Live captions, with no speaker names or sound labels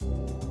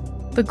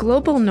The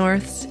global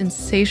north's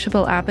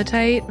insatiable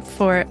appetite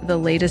for the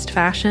latest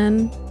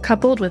fashion,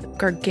 coupled with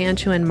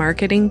gargantuan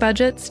marketing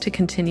budgets to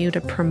continue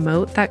to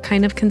promote that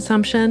kind of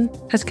consumption,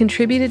 has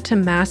contributed to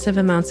massive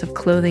amounts of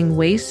clothing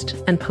waste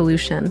and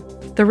pollution.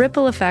 The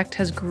ripple effect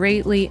has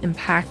greatly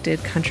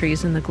impacted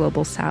countries in the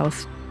global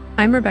south.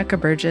 I'm Rebecca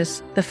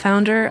Burgess, the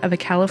founder of a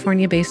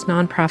California-based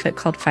nonprofit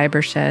called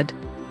Fibershed.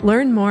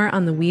 Learn more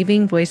on the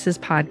Weaving Voices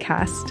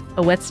podcast,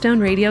 a Whetstone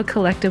Radio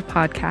Collective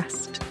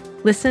podcast.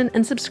 Listen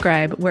and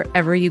subscribe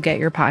wherever you get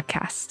your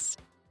podcasts.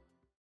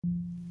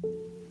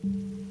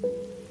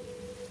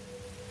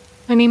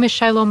 My name is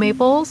Shiloh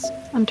Maples.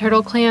 I'm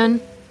Turtle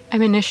Clan.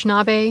 I'm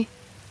Anishinaabe.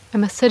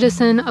 I'm a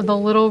citizen of the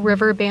Little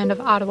River Band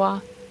of Ottawa.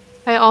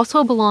 I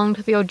also belong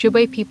to the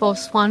Ojibwe people of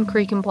Swan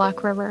Creek and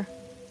Black River.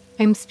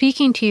 I'm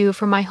speaking to you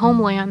from my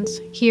homelands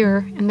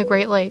here in the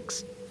Great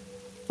Lakes.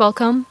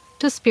 Welcome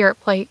to Spirit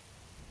Plate.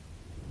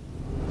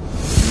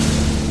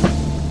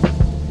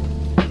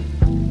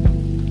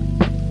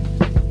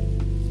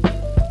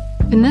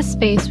 In this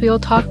space, we will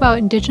talk about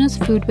Indigenous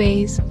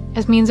foodways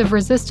as means of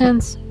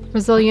resistance,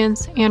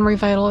 resilience, and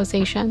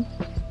revitalization.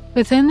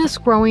 Within this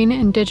growing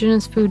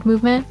Indigenous food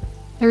movement,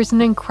 there is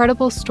an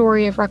incredible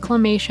story of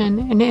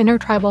reclamation and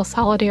intertribal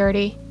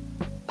solidarity.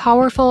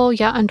 Powerful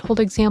yet untold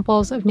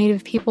examples of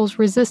Native peoples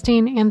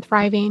resisting and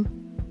thriving.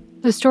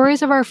 The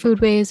stories of our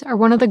foodways are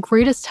one of the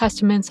greatest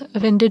testaments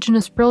of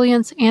Indigenous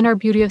brilliance and our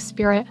beauty of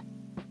spirit.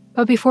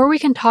 But before we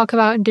can talk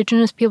about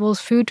Indigenous peoples'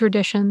 food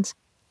traditions,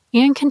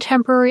 and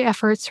contemporary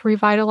efforts to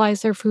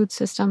revitalize their food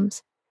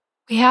systems,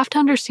 we have to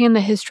understand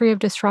the history of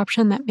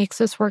disruption that makes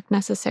this work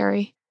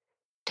necessary.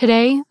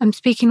 Today, I'm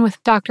speaking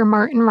with Dr.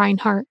 Martin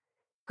Reinhardt,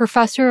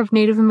 professor of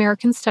Native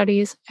American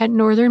Studies at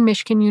Northern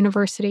Michigan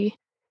University,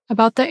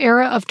 about the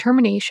era of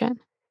termination,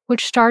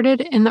 which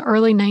started in the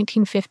early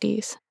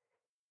 1950s.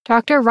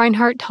 Dr.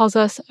 Reinhardt tells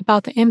us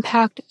about the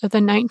impact of the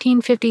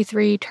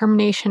 1953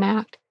 Termination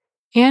Act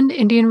and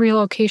Indian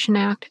Relocation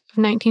Act of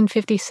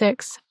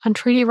 1956 on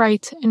treaty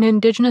rights and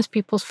Indigenous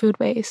peoples'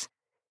 foodways.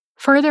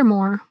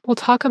 Furthermore, we'll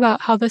talk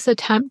about how this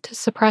attempt to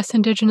suppress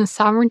Indigenous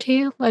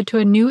sovereignty led to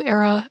a new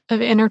era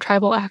of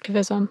intertribal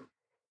activism.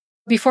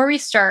 Before we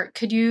start,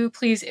 could you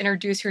please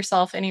introduce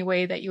yourself any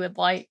way that you would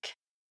like?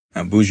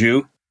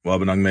 Buju,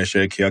 Wabanang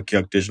Meshe Kiak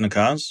Kiak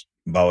Dijnakas,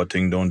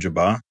 Bawating Don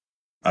Jaba,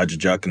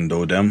 Ajajak and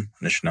Dodem,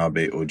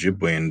 Anishinaabe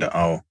Ojibwe and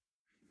Da'ao,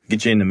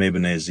 Gijay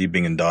Namebane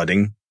Zibing and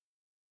Doding.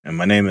 And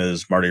my name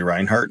is Marty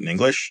Reinhardt in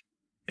English,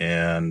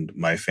 and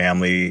my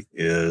family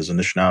is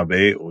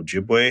Anishinaabe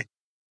Ojibwe.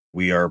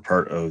 We are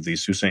part of the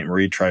Sault Ste.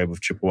 Marie tribe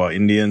of Chippewa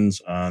Indians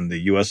on the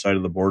U.S. side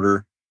of the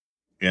border,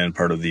 and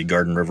part of the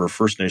Garden River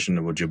First Nation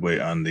of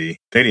Ojibwe on the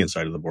Canadian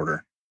side of the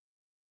border.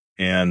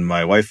 And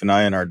my wife and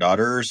I and our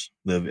daughters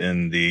live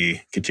in the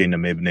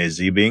Kitchener-Mabine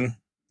Zibing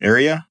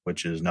area,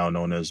 which is now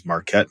known as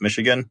Marquette,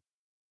 Michigan.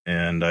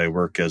 And I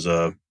work as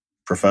a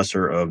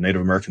professor of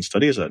Native American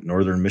Studies at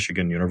Northern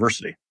Michigan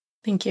University.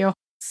 Thank you.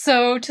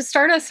 So to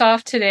start us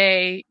off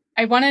today,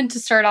 I wanted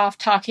to start off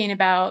talking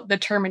about the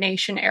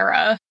Termination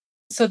era.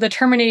 So the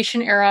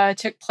Termination era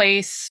took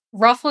place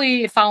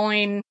roughly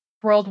following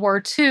World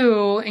War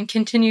II and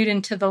continued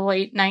into the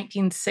late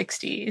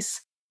 1960s.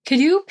 Could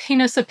you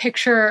paint us a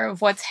picture of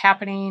what's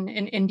happening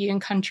in Indian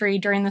country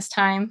during this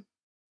time?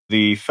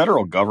 The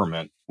federal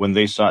government, when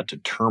they sought to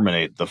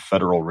terminate the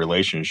federal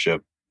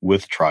relationship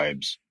with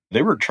tribes,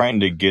 they were trying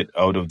to get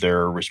out of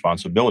their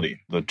responsibility,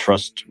 the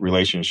trust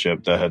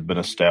relationship that had been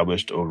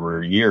established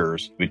over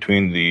years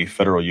between the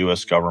federal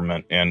U.S.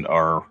 government and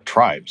our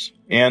tribes.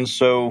 And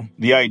so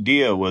the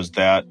idea was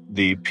that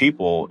the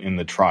people in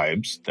the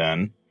tribes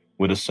then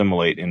would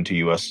assimilate into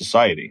U.S.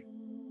 society.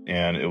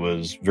 And it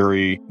was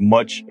very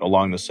much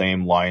along the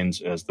same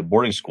lines as the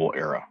boarding school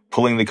era,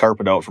 pulling the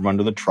carpet out from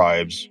under the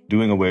tribes,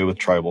 doing away with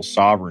tribal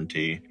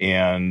sovereignty,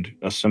 and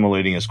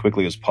assimilating as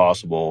quickly as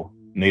possible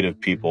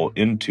Native people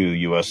into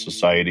U.S.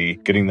 society,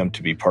 getting them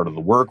to be part of the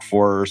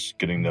workforce,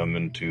 getting them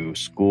into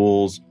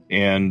schools,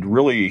 and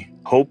really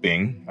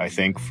hoping, I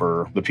think,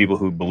 for the people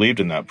who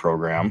believed in that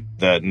program,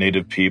 that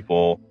Native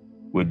people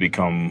would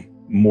become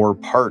more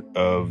part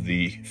of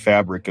the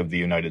fabric of the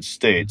United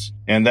States,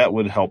 and that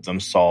would help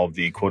them solve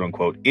the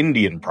quote-unquote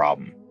Indian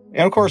problem.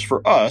 And of course,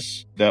 for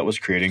us, that was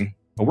creating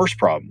a worse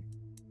problem.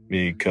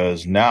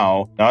 Because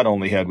now, not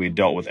only had we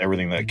dealt with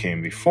everything that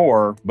came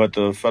before, but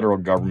the federal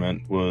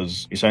government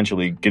was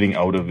essentially getting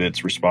out of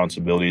its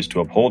responsibilities to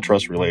uphold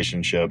trust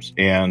relationships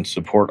and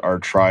support our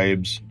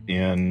tribes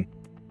in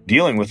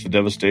dealing with the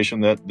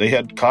devastation that they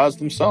had caused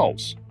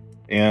themselves.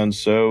 And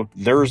so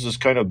there was this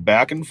kind of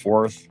back and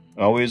forth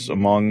always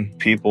among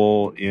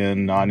people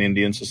in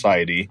non-Indian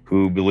society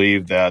who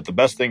believed that the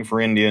best thing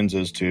for Indians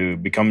is to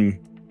become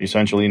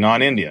essentially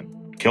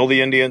non-Indian. Kill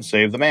the Indian,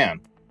 save the man.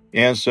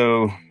 And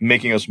so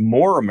making us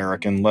more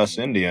American, less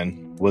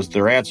Indian was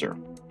their answer.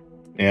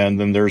 And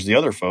then there's the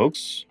other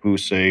folks who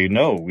say,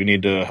 no, we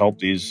need to help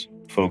these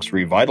folks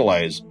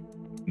revitalize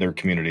their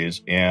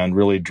communities and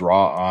really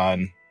draw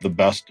on the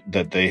best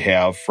that they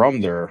have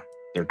from their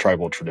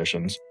tribal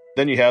traditions.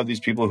 Then you have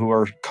these people who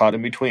are caught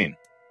in between,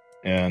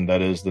 and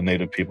that is the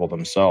Native people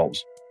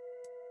themselves.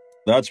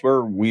 That's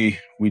where we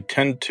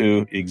tend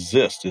to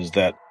exist, is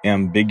that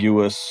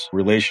ambiguous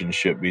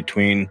relationship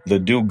between the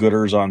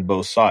do-gooders on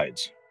both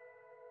sides.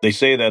 They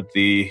say that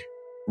the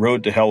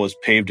road to hell is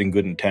paved in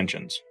good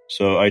intentions.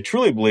 So I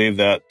truly believe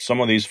that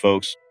some of these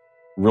folks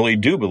really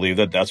do believe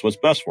that that's what's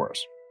best for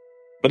us.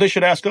 But they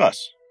should ask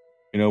us,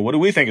 what do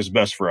we think is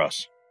best for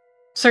us?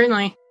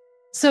 Certainly.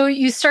 So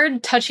you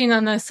started touching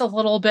on this a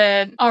little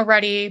bit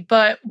already,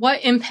 but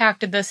what impact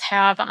did this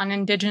have on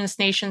Indigenous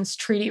nations'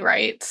 treaty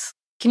rights?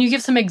 Can you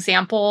give some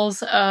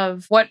examples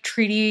of what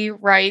treaty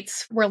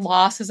rights were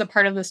lost as a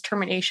part of this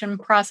termination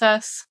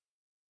process?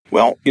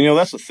 Well,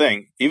 that's the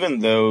thing. Even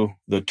though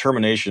the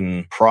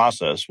termination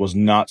process was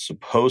not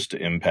supposed to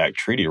impact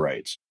treaty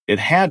rights, it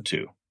had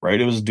to,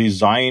 right? It was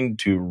designed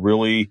to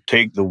really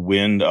take the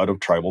wind out of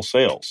tribal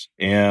sails.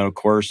 And of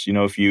course,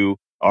 if you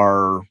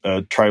are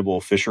a tribal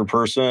fisher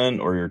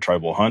person, or you're a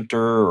tribal hunter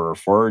or a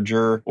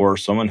forager, or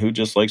someone who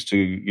just likes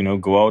to,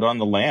 go out on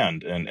the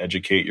land and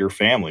educate your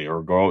family,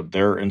 or go out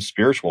there and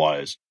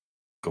spiritualize,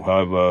 go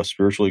have a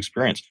spiritual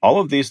experience. All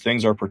of these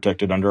things are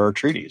protected under our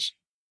treaties.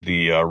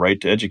 The right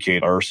to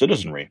educate our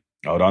citizenry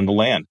out on the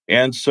land.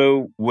 And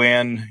so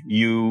when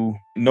you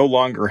no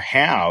longer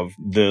have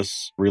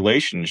this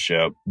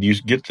relationship, you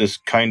get this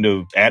kind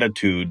of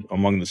attitude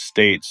among the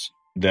states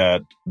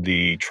that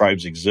the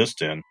tribes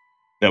exist in,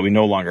 that we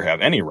no longer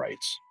have any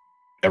rights.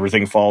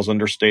 Everything falls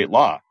under state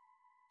law.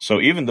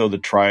 So even though the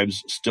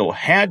tribes still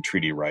had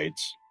treaty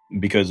rights,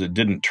 because it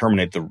didn't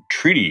terminate the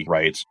treaty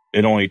rights,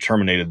 it only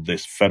terminated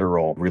this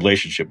federal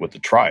relationship with the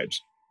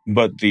tribes.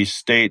 But the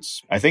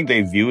states, I think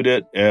they viewed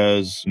it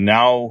as,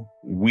 now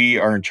we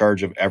are in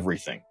charge of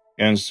everything.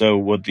 And so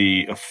what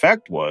the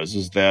effect was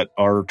is that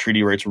our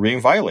treaty rights were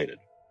being violated.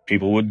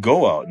 People would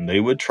go out and they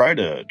would try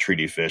to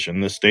treaty fish,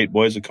 and the state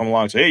boys would come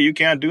along and say, hey, you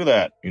can't do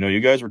that. You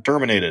guys were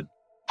terminated.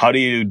 How do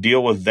you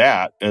deal with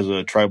that as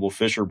a tribal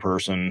fisher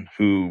person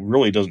who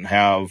really doesn't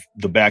have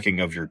the backing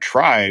of your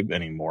tribe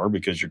anymore,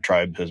 because your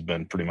tribe has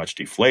been pretty much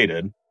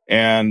deflated,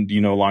 and you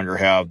no longer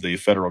have the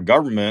federal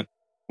government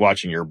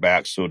watching your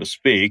back, so to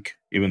speak,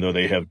 even though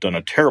they have done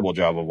a terrible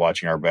job of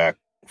watching our back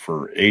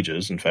for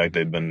ages. In fact,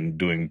 they've been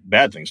doing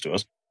bad things to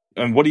us.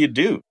 And what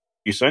do?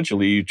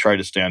 Essentially, you try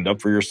to stand up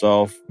for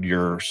yourself.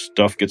 Your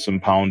stuff gets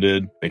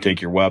impounded. They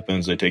take your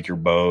weapons, they take your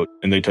boat,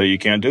 and they tell you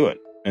can't do it.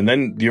 And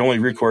then the only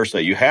recourse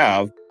that you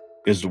have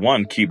is to,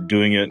 one, keep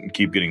doing it and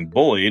keep getting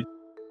bullied,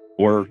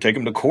 or take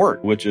them to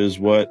court, which is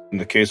what, in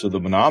the case of the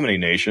Menominee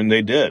Nation,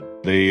 they did.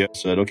 They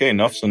said, okay,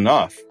 enough's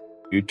enough.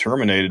 You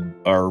terminated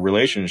our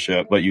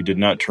relationship, but you did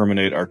not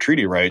terminate our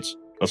treaty rights.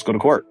 Let's go to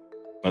court.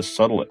 Let's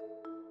settle it.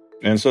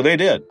 And so they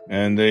did.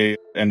 And they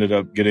ended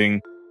up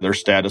getting their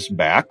status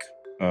back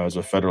as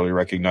a federally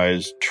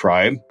recognized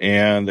tribe.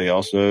 And they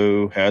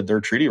also had their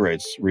treaty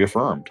rights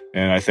reaffirmed.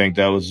 And I think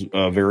that was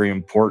a very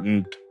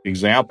important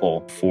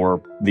example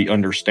for the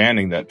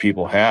understanding that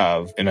people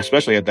have, and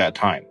especially at that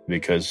time,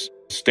 because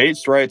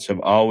states' rights have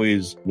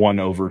always won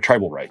over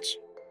tribal rights.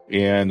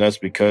 And that's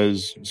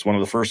because it's one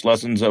of the first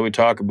lessons that we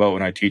talk about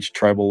when I teach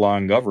tribal law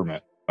and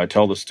government. I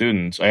tell the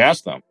students, I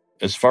ask them,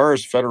 as far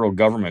as federal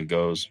government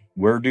goes,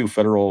 where do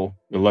federal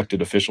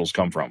elected officials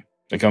come from?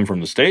 They come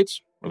from the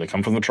states, or they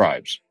come from the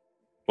tribes?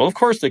 Well, of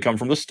course, they come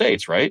from the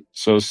states, right?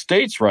 So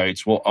states'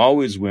 rights will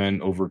always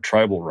win over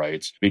tribal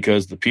rights,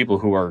 because the people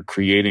who are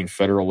creating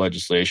federal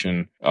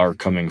legislation are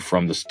coming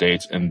from the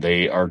states, and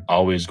they are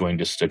always going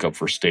to stick up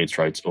for states'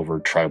 rights over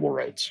tribal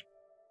rights.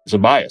 It's a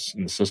bias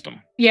in the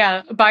system.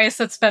 Yeah, a bias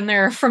that's been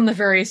there from the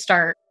very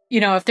start.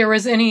 If there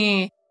was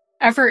any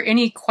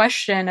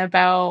question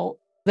about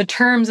the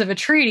terms of a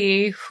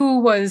treaty, who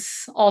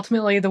was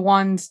ultimately the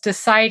ones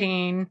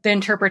deciding the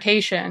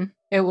interpretation?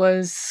 It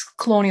was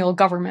colonial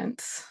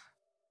governments.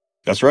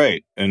 That's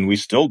right. And we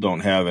still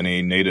don't have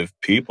any Native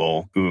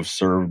people who have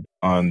served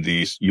on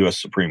the U.S.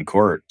 Supreme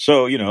Court.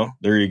 So,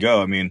 there you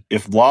go. I mean,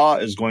 if law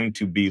is going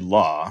to be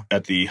law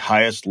at the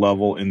highest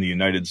level in the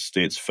United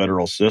States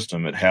federal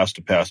system, it has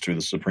to pass through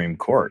the Supreme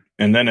Court.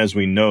 And then, as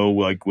we know,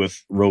 like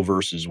with Roe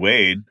versus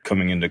Wade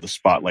coming into the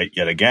spotlight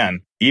yet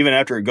again, even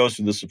after it goes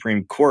to the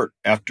Supreme Court,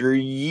 after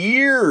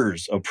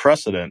years of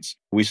precedents,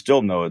 we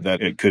still know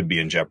that it could be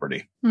in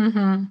jeopardy,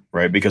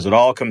 right? Because it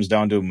all comes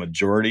down to a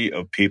majority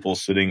of people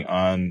sitting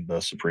on the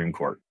Supreme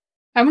Court.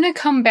 I'm going to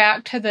come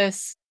back to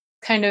this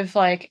kind of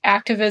like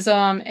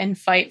activism and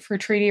fight for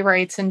treaty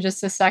rights in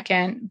just a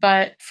second.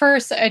 But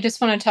first, I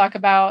just want to talk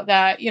about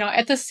that,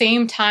 at the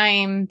same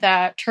time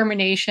that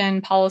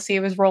termination policy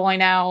was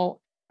rolling out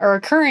or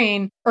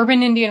occurring,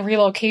 Urban Indian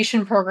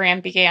Relocation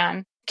program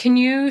began. Can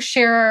you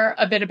share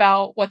a bit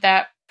about what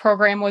that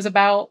program was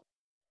about?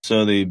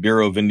 So the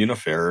Bureau of Indian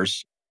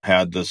Affairs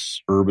had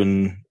this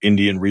urban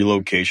Indian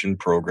relocation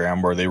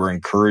program where they were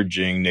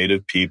encouraging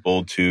Native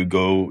people to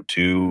go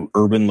to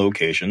urban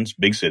locations,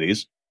 big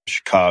cities,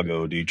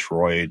 Chicago,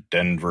 Detroit,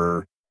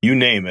 Denver, you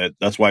name it.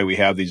 That's why we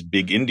have these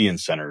big Indian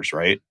centers,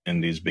 right,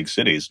 in these big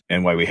cities,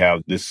 and why we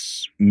have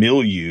this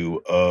milieu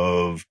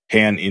of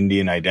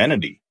pan-Indian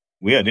identity.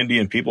 We had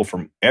Indian people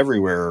from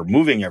everywhere,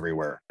 moving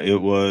everywhere.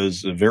 It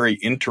was a very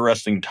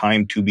interesting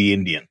time to be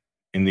Indian.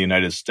 in the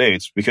United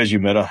States because you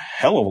met a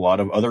hell of a lot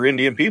of other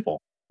Indian people.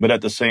 But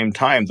at the same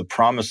time, the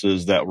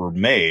promises that were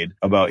made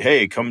about,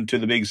 hey, come to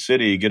the big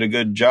city, get a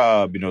good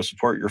job,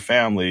 support your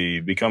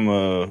family, become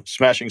a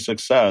smashing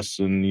success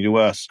in the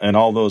U.S., and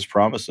all those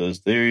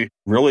promises, they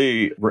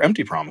really were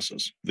empty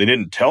promises. They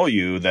didn't tell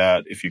you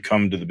that if you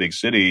come to the big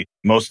city,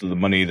 most of the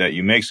money that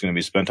you make is going to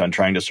be spent on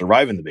trying to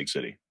survive in the big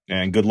city.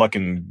 And good luck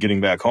in getting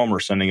back home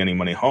or sending any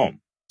money home.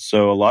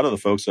 So a lot of the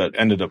folks that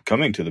ended up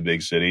coming to the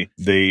big city,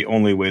 the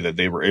only way that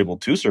they were able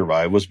to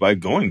survive was by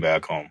going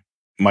back home.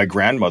 My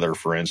grandmother,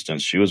 for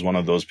instance, she was one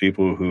of those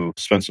people who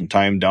spent some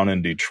time down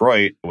in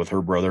Detroit with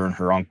her brother and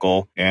her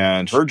uncle,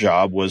 and her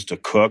job was to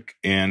cook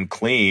and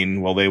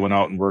clean while they went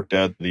out and worked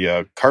at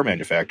the car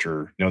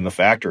manufacturer, in the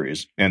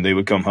factories. And they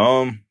would come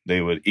home, they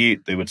would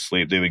eat, they would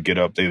sleep, they would get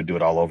up, they would do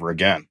it all over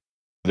again.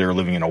 They were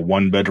living in a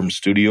one-bedroom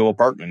studio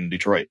apartment in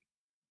Detroit.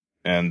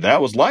 And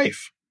that was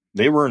life.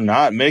 They were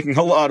not making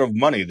a lot of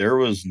money. There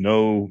was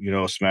no,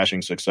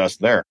 smashing success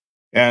there.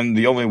 And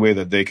the only way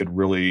that they could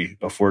really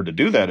afford to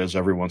do that is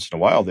every once in a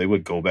while, they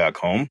would go back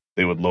home.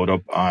 They would load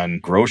up on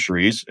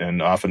groceries,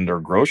 and often their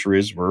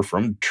groceries were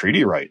from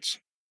treaty rights.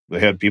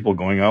 They had people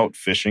going out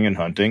fishing and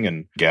hunting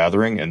and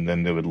gathering, and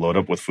then they would load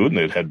up with food and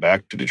they'd head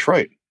back to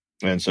Detroit.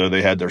 And so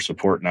they had their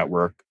support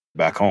network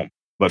back home.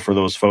 But for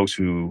those folks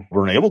who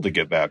weren't able to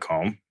get back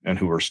home and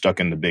who were stuck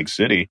in the big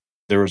city,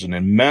 there was an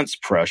immense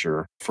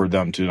pressure for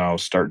them to now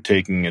start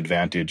taking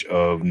advantage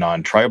of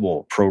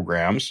non-tribal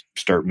programs,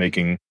 start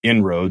making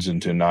inroads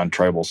into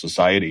non-tribal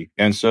society.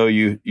 And so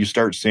you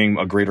start seeing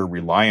a greater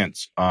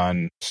reliance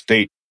on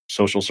state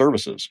social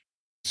services.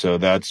 So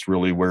that's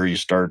really where you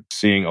start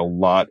seeing a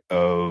lot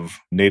of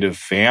Native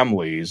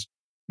families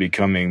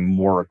becoming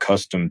more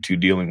accustomed to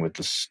dealing with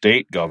the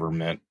state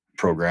government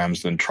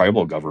programs than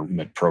tribal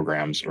government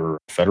programs or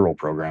federal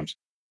programs.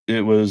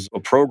 It was a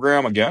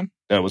program, again,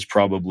 that was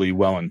probably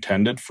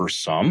well-intended for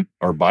some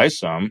or by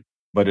some,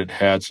 but it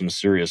had some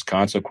serious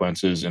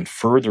consequences in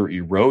further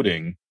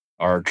eroding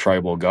our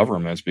tribal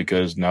governments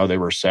because now they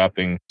were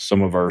sapping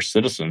some of our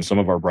citizens, some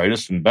of our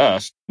brightest and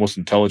best, most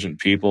intelligent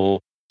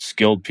people,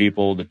 skilled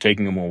people, to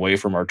taking them away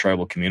from our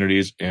tribal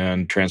communities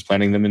and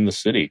transplanting them in the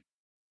city.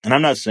 And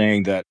I'm not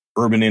saying that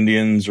urban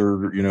Indians or,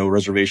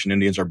 reservation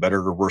Indians are better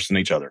or worse than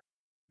each other.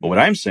 But what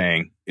I'm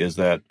saying is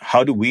that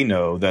how do we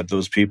know that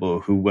those people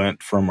who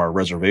went from our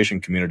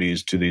reservation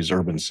communities to these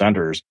urban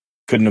centers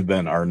couldn't have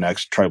been our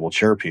next tribal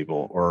chair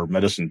people or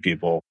medicine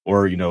people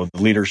or, the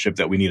leadership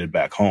that we needed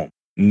back home,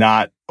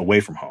 not away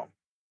from home?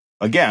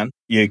 Again,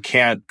 you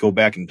can't go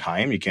back in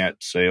time. You can't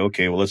say,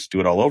 okay, well, let's do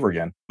it all over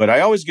again. But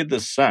I always get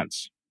this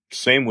sense,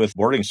 same with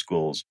boarding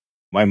schools.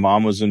 My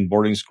mom was in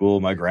boarding school.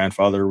 My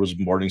grandfather was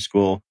in boarding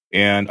school.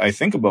 And I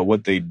think about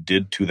what they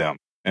did to them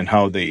and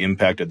how they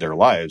impacted their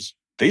lives.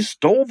 They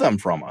stole them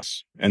from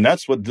us. And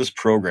that's what this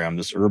program,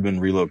 this urban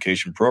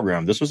relocation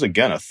program, this was,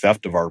 again, a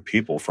theft of our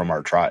people from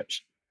our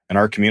tribes and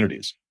our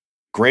communities.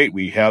 Great.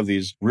 We have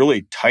these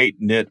really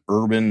tight-knit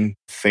urban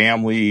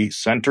family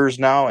centers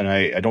now. And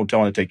I don't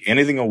want to take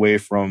anything away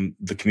from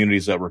the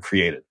communities that were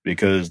created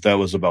because that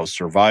was about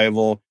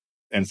survival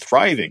and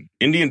thriving.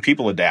 Indian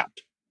people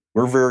adapt.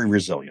 We're very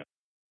resilient.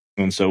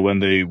 And so when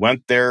they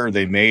went there,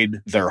 they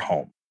made their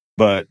home,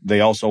 but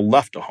they also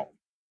left a home.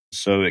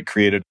 So it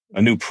created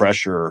a new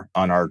pressure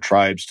on our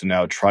tribes to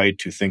now try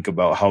to think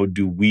about how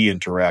do we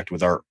interact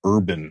with our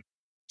urban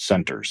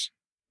centers.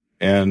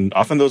 And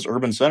often those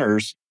urban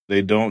centers,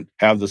 they don't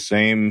have the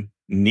same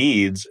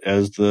needs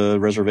as the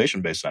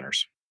reservation-based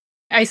centers.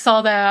 I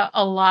saw that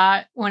a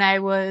lot when I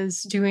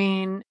was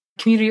doing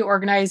community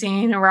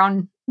organizing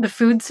around the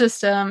food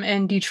system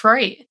in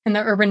Detroit and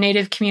the urban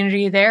Native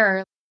community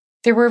there.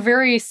 There were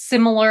very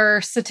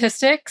similar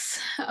statistics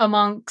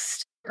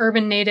amongst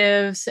urban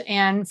natives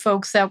and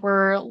folks that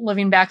were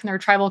living back in their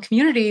tribal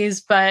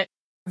communities, but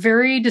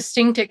very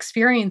distinct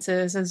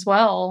experiences as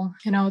well.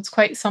 It's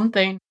quite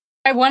something.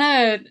 I want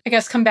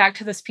to, come back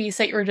to this piece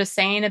that you were just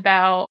saying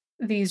about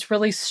these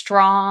really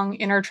strong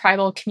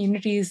intertribal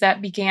communities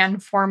that began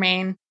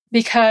forming,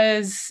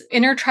 because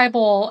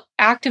intertribal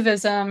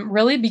activism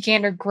really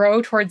began to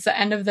grow towards the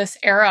end of this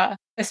era,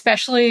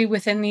 especially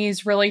within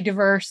these really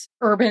diverse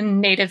urban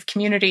Native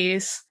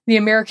communities. The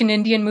American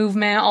Indian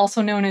movement,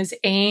 also known as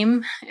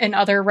AIM, and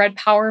other Red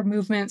Power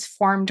movements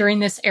formed during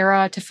this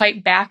era to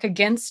fight back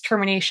against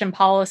termination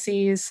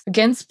policies,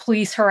 against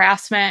police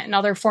harassment, and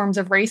other forms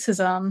of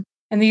racism.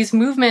 And these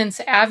movements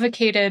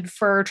advocated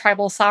for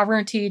tribal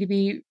sovereignty to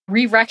be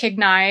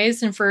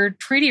re-recognized and for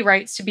treaty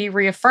rights to be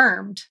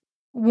reaffirmed.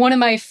 One of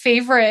my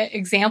favorite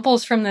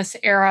examples from this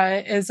era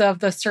is of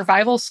the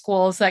survival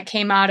schools that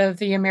came out of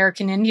the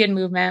American Indian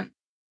movement.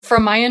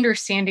 From my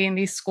understanding,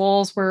 these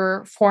schools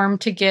were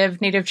formed to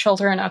give Native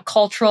children a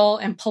cultural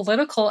and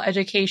political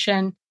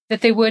education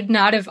that they would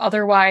not have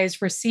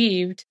otherwise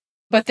received,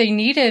 but they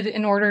needed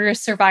in order to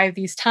survive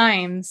these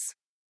times.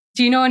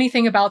 Do you know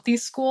anything about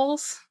these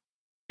schools?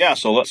 Yeah,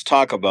 so let's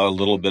talk about a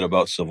little bit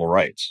about civil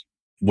rights.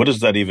 What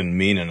does that even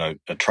mean in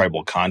a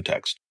tribal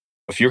context?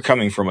 If you're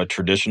coming from a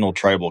traditional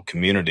tribal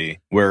community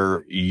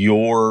where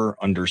your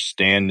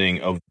understanding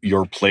of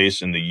your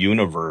place in the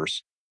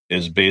universe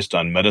is based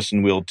on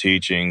medicine wheel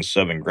teachings,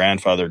 7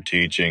 grandfather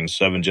teachings,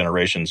 7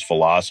 generations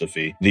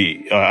philosophy,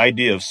 the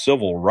idea of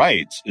civil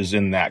rights is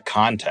in that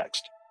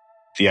context.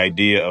 The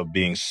idea of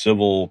being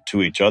civil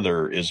to each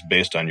other is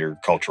based on your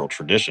cultural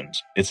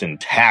traditions. It's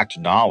intact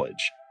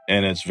knowledge,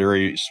 and it's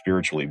very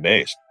spiritually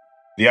based.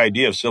 The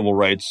idea of civil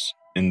rights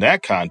in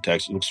that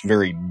context looks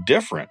very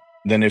different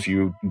than if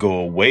you go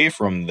away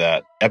from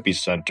that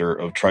epicenter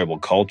of tribal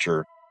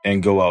culture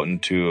and go out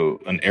into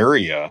an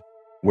area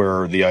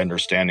where the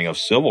understanding of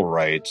civil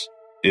rights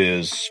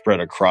is spread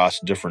across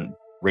different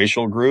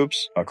racial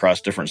groups, across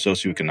different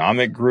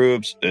socioeconomic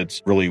groups.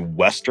 It's really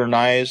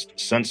westernized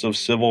sense of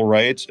civil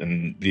rights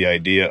and the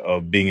idea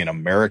of being an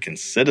American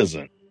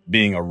citizen,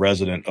 being a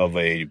resident of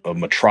a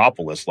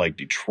metropolis like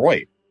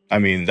Detroit. I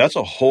mean, that's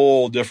a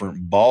whole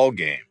different ball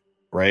game,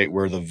 right?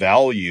 Where the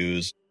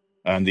values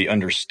and the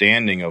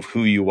understanding of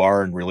who you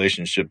are in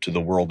relationship to the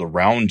world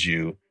around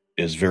you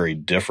is very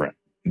different.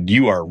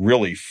 You are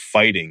really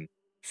fighting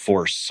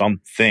for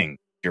something.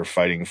 You're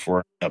fighting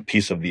for a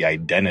piece of the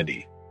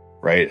identity,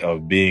 right?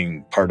 Of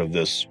being part of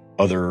this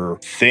other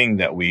thing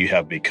that we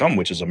have become,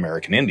 which is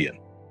American Indian.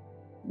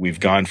 We've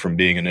gone from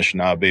being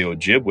Anishinaabe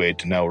Ojibwe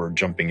to now we're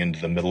jumping into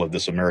the middle of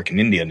this American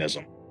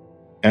Indianism.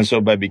 And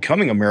so by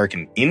becoming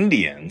American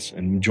Indians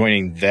and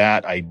joining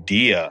that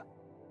idea,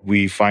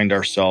 we find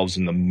ourselves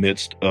in the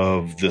midst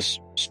of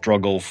this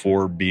struggle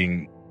for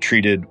being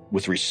treated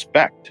with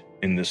respect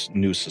in this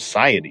new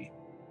society.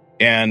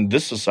 And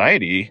this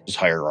society is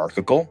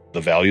hierarchical.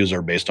 The values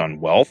are based on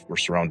wealth. We're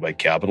surrounded by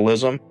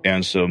capitalism.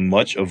 And so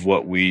much of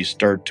what we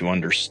start to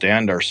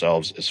understand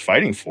ourselves as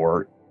fighting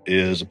for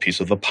is a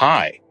piece of the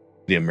pie,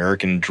 the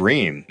American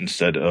dream,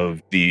 instead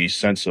of the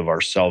sense of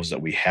ourselves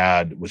that we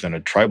had within a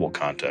tribal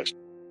context.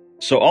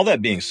 So all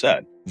that being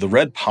said, the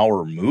Red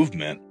Power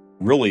movement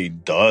really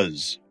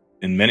does,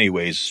 in many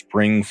ways,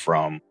 spring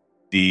from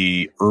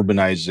the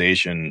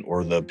urbanization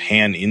or the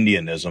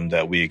pan-Indianism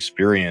that we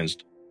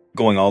experienced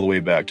going all the way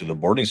back to the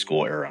boarding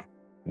school era.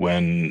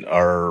 When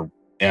our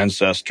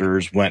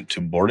ancestors went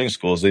to boarding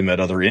schools, they met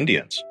other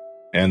Indians,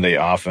 and they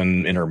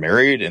often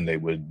intermarried and they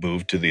would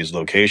move to these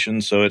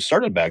locations. So it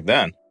started back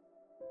then.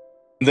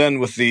 Then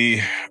with the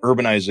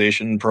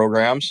urbanization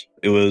programs,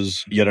 it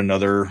was yet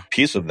another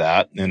piece of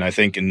that. And I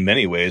think in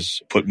many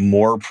ways put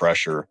more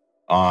pressure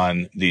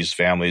on these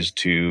families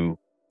to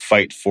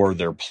fight for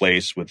their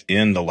place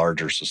within the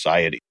larger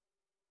society.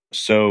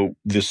 So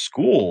the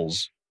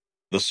schools,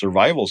 the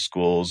survival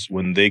schools,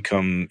 when they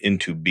come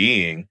into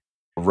being,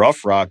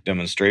 Rough Rock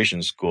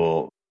Demonstration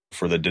School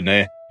for the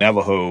Dene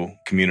Navajo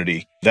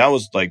community, that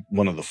was like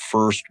one of the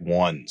first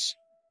ones.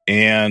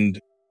 And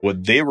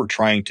what they were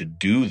trying to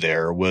do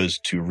there was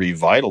to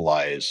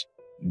revitalize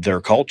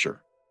their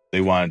culture.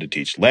 They wanted to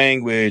teach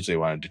language. They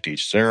wanted to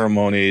teach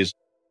ceremonies.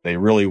 They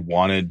really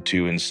wanted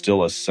to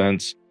instill a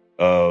sense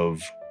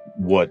of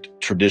what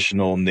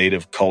traditional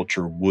Native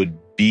culture would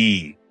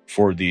be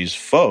for these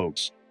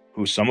folks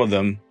who some of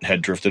them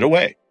had drifted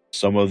away.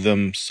 Some of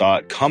them saw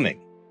it coming.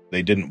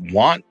 They didn't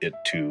want it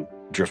to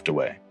drift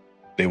away.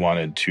 They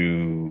wanted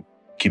to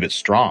keep it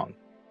strong.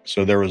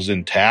 So there was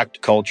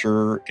intact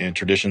culture and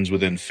traditions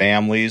within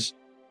families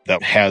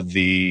that had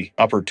the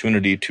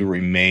opportunity to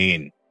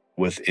remain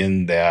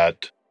within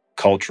that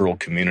cultural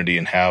community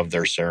and have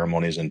their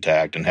ceremonies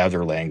intact and have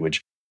their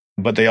language.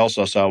 But they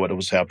also saw what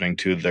was happening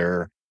to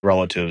their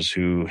relatives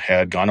who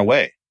had gone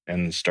away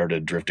and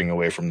started drifting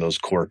away from those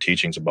core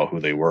teachings about who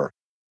they were.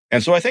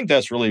 And so I think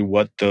that's really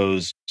what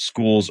those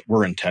schools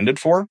were intended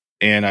for.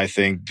 And I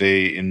think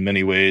they, in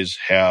many ways,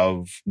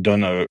 have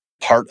done a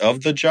part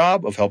of the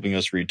job of helping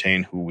us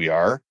retain who we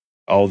are.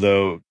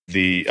 Although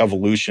the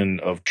evolution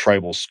of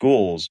tribal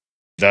schools,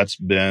 that's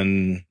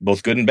been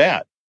both good and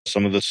bad.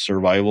 Some of the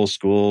survival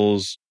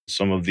schools,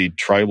 some of the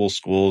tribal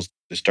schools,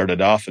 they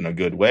started off in a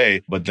good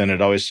way, but then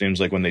it always seems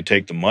like when they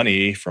take the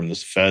money from the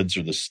feds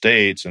or the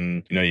states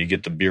and, you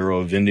get the Bureau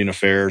of Indian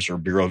Affairs or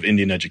Bureau of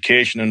Indian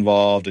Education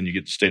involved, and you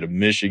get the state of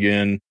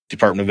Michigan,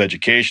 Department of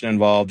Education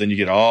involved, then you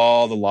get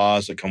all the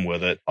laws that come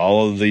with it,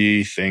 all of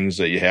the things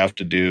that you have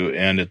to do,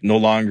 and it no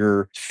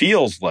longer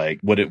feels like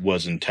what it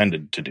was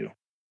intended to do.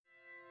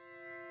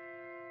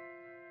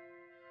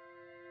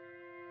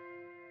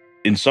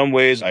 In some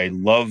ways, I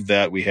love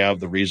that we have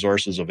the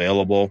resources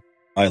available.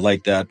 I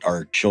like that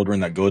our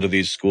children that go to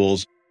these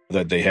schools,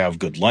 that they have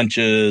good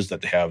lunches,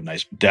 that they have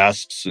nice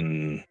desks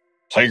and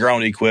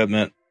playground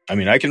equipment. I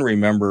mean, I can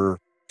remember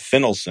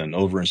Finnelson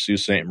over in Sault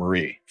Ste.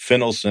 Marie.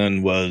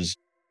 Finnelson was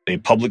a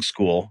public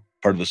school,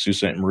 part of the Sault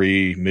Ste.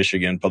 Marie,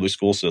 Michigan public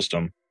school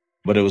system,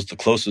 but it was the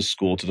closest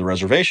school to the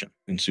reservation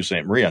in Sault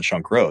Ste. Marie on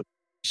Shunk Road.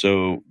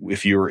 So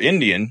if you were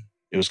Indian,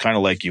 it was kind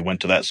of like you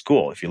went to that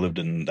school if you lived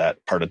in that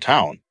part of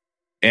town.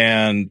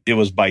 And it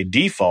was by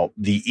default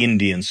the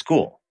Indian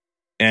school.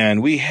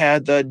 And we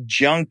had the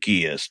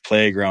junkiest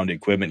playground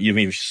equipment. If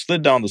you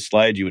slid down the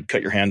slide, you would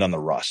cut your hand on the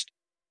rust.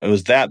 It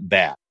was that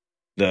bad.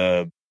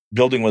 The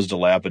building was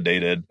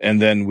dilapidated.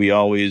 And then we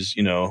always,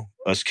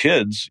 us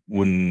kids,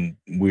 when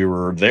we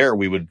were there,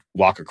 we would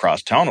walk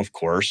across town, of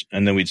course,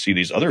 and then we'd see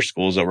these other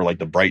schools that were like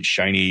the bright,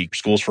 shiny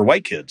schools for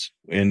white kids.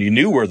 And you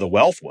knew where the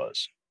wealth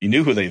was. You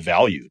knew who they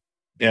valued.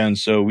 And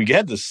so we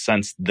had this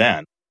sense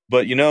then.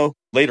 But,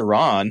 later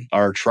on,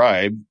 our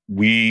tribe,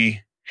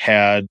 we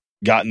had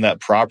gotten that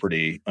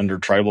property under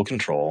tribal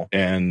control,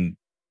 and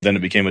then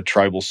it became a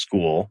tribal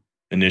school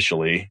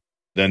initially.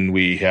 Then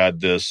we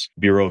had this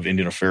Bureau of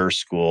Indian Affairs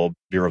school,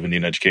 Bureau of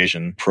Indian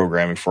Education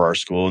programming for our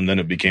school, and then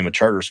it became a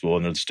charter school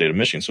in the state of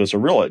Michigan. So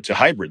it's a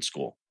hybrid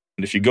school.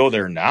 And if you go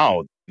there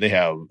now, they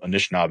have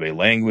Anishinaabe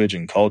language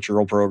and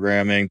cultural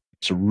programming.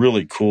 It's a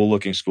really cool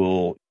looking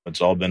school.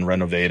 It's all been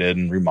renovated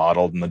and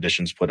remodeled and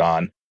additions put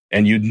on.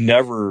 And you'd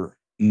never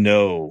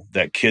know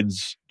that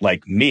kids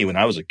like me, when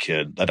I was a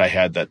kid, that I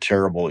had that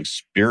terrible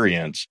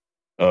experience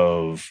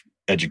of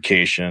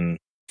education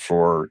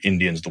for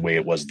Indians the way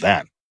it was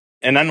then.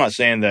 And I'm not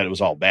saying that it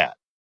was all bad.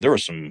 There were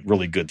some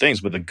really good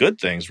things, but the good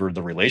things were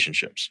the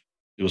relationships.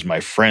 It was my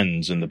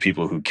friends and the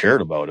people who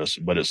cared about us,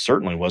 but it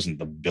certainly wasn't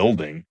the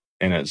building,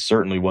 and it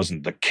certainly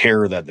wasn't the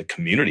care that the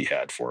community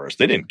had for us.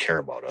 They didn't care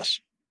about us,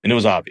 and it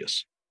was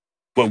obvious.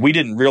 What we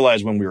didn't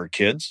realize when we were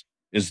kids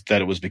is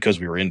that it was because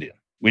we were Indian.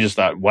 We just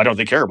thought, why don't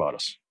they care about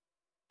us?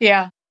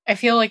 Yeah, I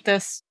feel like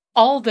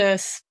all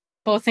this,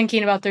 both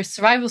thinking about their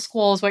survival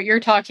schools, what you're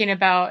talking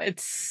about,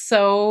 it's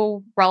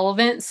so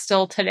relevant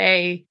still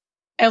today.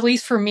 At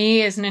least for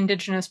me as an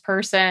Indigenous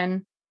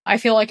person, I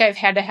feel like I've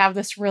had to have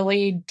this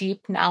really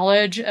deep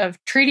knowledge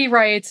of treaty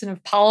rights and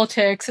of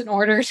politics in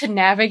order to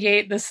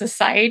navigate the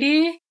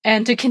society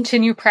and to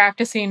continue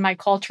practicing my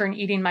culture and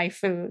eating my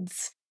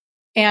foods.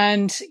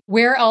 And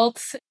where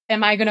else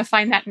am I going to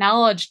find that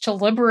knowledge to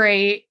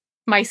liberate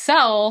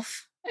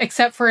myself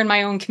except for in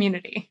my own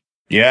community?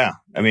 Yeah.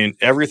 I mean,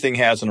 everything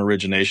has an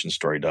origination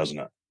story, doesn't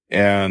it?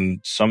 And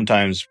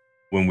sometimes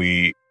when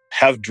we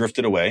have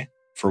drifted away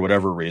for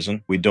whatever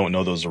reason, we don't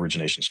know those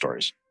origination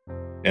stories.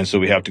 And so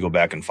we have to go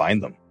back and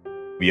find them.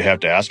 We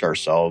have to ask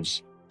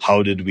ourselves,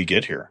 how did we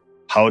get here?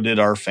 How did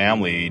our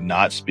family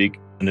not speak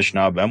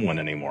Anishinaabe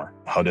anymore?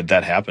 How did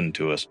that happen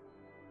to us?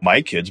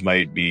 My kids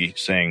might be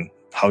saying,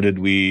 how did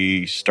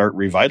we start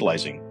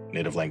revitalizing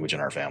Native language in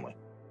our family?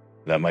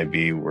 That might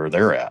be where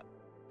they're at.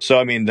 So,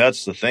 I mean,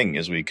 that's the thing.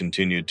 As we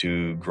continue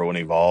to grow and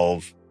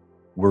evolve,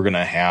 we're going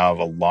to have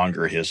a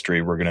longer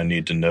history. We're going to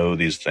need to know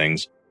these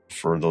things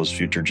for those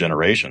future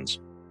generations.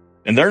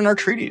 And they're in our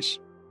treaties.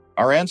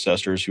 Our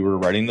ancestors who were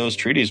writing those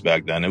treaties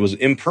back then, it was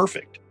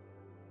imperfect.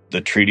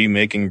 The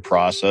treaty-making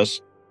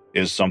process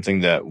is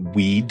something that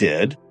we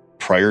did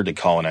prior to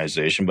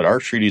colonization, but our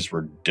treaties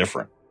were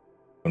different.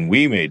 When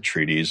we made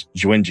treaties,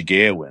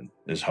 Juenjigeawin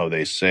is how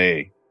they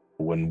say,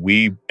 when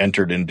we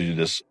entered into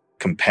this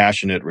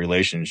compassionate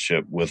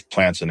relationship with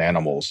plants and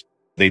animals,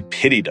 they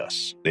pitied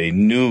us. They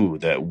knew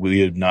that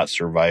we would not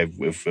survive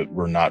if it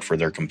were not for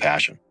their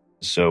compassion.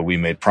 So we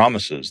made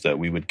promises that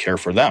we would care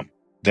for them.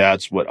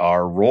 That's what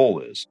our role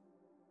is.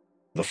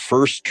 The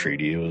first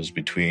treaty was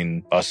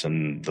between us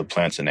and the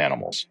plants and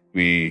animals.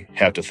 We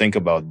have to think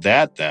about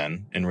that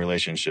then in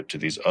relationship to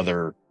these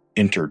other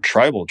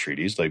intertribal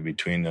treaties, like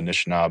between the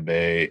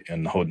Anishinaabe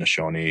and the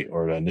Haudenosaunee,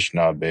 or the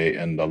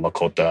Anishinaabe and the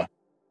Lakota.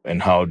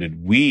 And how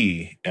did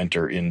we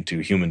enter into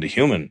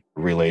human-to-human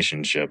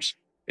relationships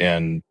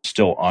and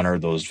still honor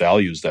those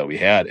values that we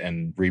had,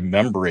 and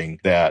remembering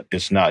that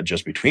it's not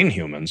just between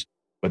humans,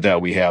 but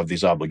that we have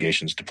these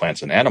obligations to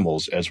plants and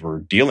animals as we're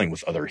dealing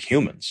with other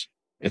humans.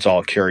 It's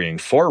all carrying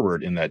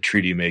forward in that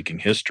treaty-making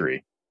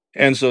history.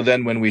 And so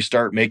then when we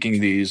start making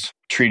these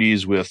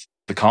treaties with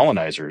the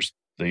colonizers,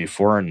 the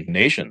foreign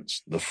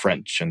nations, the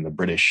French and the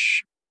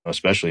British,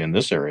 especially in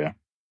this area,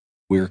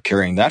 we're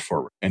carrying that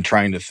forward and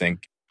trying to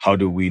think, how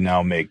do we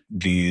now make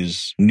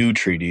these new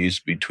treaties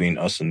between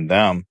us and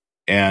them,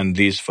 and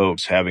these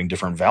folks having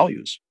different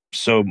values?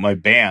 So my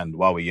band,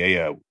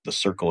 Wawiyeya, the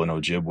Circle in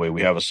Ojibwe,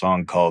 we have a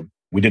song called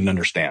We Didn't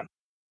Understand.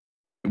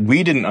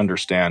 We didn't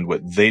understand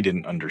what they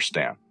didn't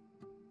understand,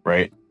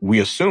 right? We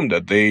assumed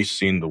that they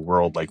seen the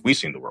world like we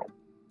seen the world.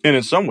 And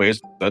in some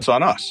ways, that's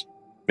on us.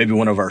 Maybe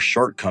one of our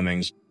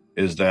shortcomings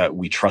is that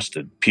we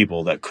trusted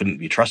people that couldn't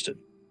be trusted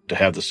to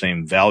have the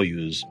same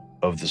values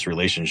of this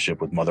relationship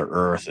with Mother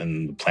Earth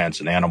and the plants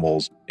and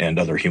animals and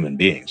other human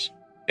beings.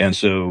 And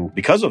so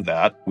because of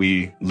that,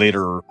 we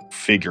later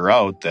figure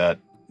out that,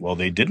 well,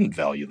 they didn't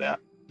value that.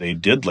 They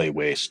did lay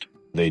waste.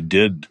 They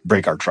did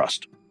break our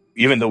trust.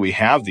 Even though we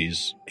have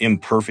these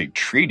imperfect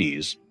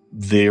treaties,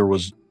 there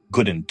was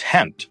good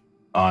intent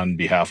on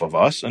behalf of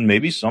us and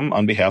maybe some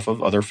on behalf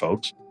of other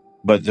folks,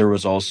 but there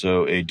was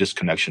also a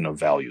disconnection of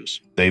values.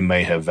 They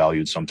may have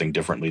valued something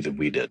differently than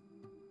we did.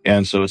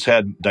 And so it's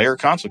had dire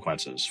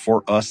consequences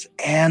for us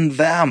and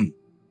them.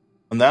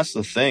 And that's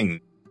the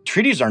thing.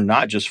 Treaties are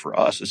not just for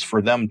us, it's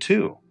for them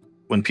too.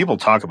 When people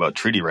talk about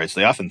treaty rights,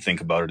 they often think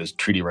about it as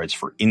treaty rights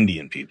for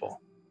Indian people.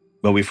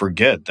 But we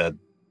forget that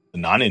the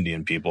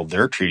non-Indian people,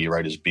 their treaty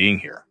right is being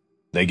here.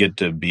 They get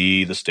to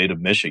be the state of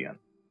Michigan.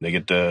 They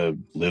get to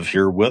live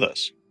here with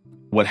us.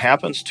 What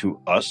happens to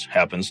us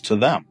happens to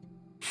them.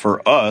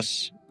 For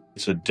us,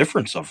 It's a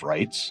difference of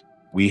rights.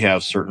 We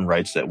have certain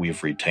rights that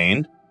we've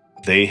retained.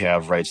 They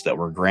have rights that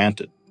were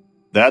granted.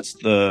 That's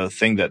the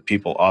thing that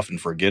people often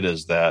forget,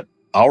 is that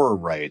our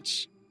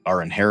rights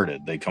are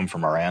inherited. They come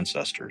from our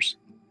ancestors.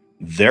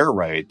 Their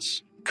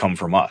rights come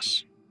from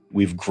us.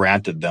 We've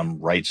granted them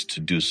rights to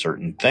do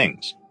certain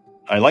things.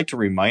 I like to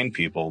remind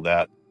people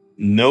that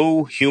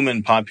no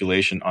human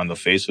population on the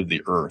face of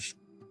the earth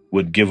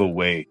would give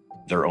away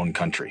their own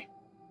country.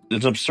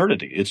 It's an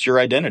absurdity. It's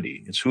your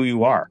identity. It's who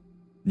you are.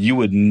 You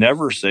would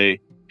never say,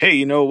 hey,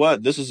 you know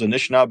what? This is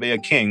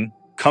Anishinaabe King.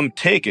 Come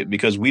take it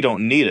because we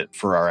don't need it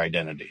for our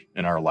identity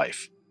in our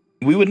life.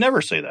 We would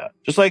never say that.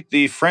 Just like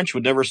the French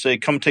would never say,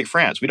 come take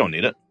France. We don't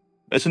need it.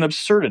 It's an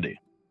absurdity.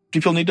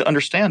 People need to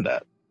understand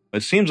that.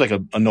 It seems like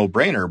a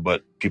no-brainer,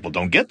 but people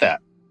don't get that,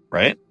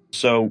 right?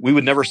 So we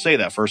would never say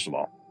that, first of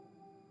all.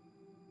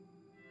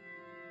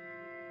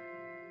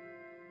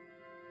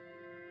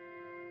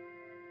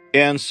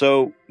 And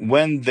so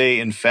when they,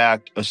 in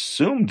fact,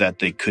 assumed that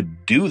they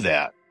could do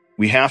that,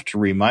 we have to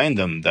remind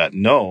them that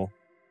no,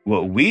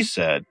 what we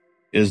said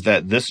is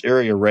that this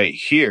area right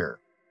here,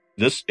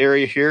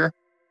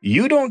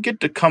 you don't get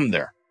to come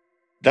there.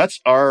 That's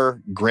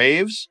our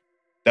graves.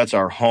 That's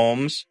our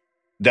homes.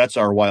 That's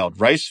our wild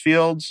rice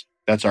fields.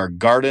 That's our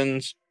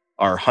gardens,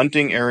 our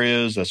hunting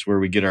areas. That's where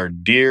we get our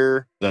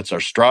deer. That's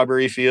our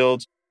strawberry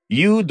fields.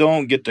 You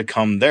don't get to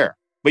come there.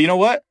 But you know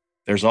what?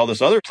 There's all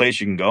this other place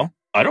you can go.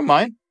 I don't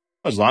mind.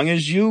 As long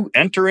as you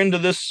enter into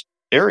this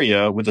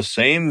area with the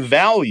same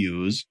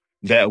values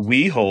that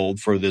we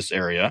hold for this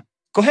area,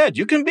 go ahead.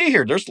 You can be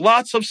here. There's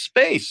lots of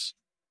space.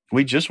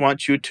 We just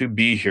want you to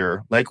be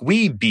here like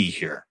we be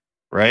here,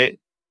 right?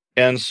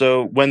 And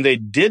so when they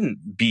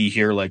didn't be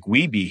here like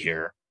we be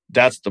here,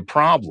 that's the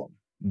problem.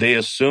 They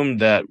assumed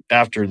that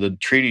after the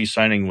treaty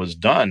signing was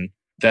done,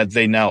 that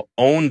they now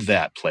owned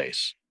that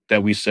place,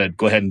 that we said,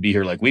 go ahead and be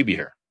here like we be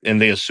here. And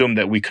they assumed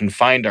that we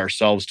confined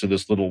ourselves to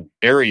this little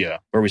area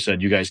where we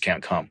said, you guys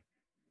can't come.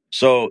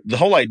 So the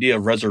whole idea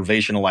of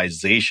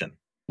reservationalization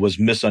was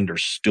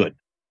misunderstood.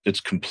 It's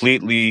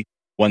completely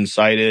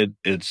one-sided.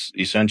 It's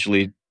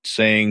essentially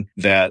saying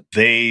that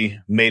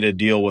they made a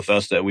deal with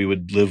us that we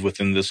would live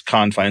within this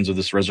confines of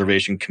this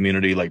reservation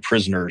community like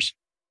prisoners,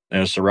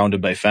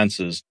 surrounded by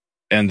fences,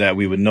 and that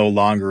we would no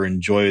longer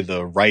enjoy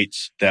the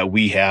rights that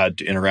we had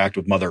to interact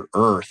with Mother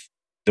Earth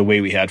the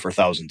way we had for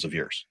thousands of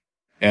years.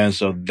 And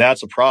so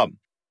that's a problem.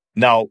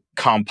 Now,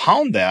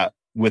 compound that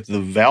with the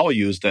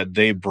values that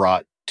they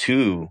brought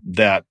to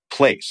that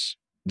place.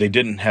 They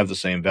didn't have the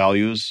same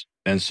values,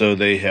 and so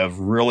they have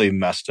really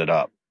messed it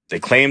up. They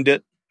claimed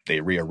it,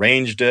 they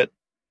rearranged it.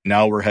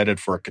 Now we're headed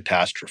for a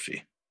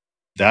catastrophe.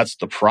 That's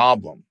the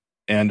problem.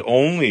 And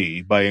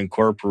only by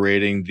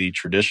incorporating the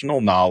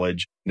traditional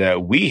knowledge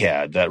that we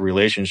had, that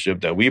relationship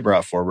that we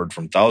brought forward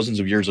from thousands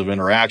of years of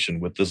interaction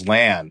with this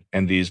land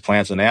and these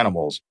plants and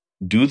animals,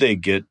 do they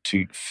get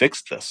to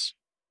fix this.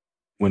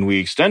 When we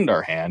extend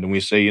our hand and we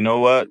say, you know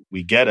what,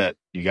 we get it.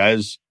 You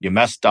guys, you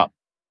messed up.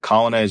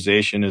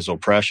 Colonization is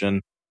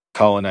oppression.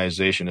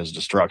 Colonization is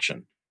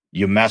destruction.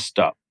 You messed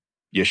up.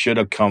 You should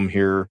have come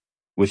here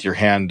with your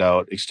hand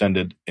out,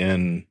 extended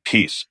in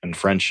peace and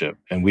friendship.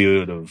 And we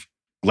would have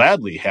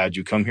gladly had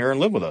you come here and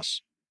live with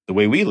us the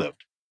way we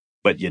lived.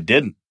 But you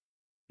didn't.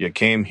 You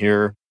came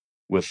here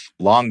with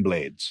long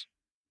blades,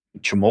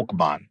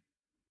 chimokban.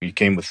 You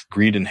came with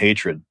greed and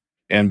hatred.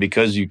 And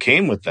because you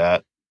came with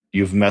that,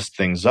 you've messed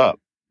things up.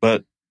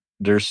 But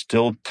there's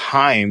still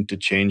time to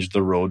change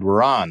the road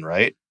we're on,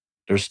 right?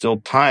 There's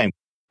still time.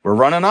 We're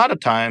running out of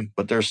time,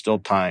 but there's still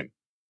time.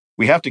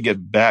 We have to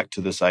get back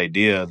to this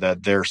idea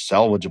that they're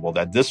salvageable,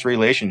 that this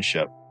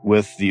relationship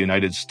with the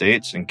United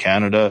States and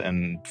Canada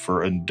and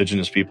for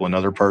Indigenous people in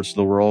other parts of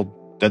the world,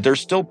 that there's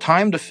still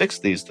time to fix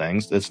these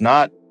things. It's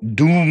not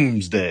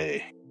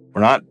doomsday.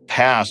 We're not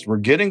past. We're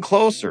getting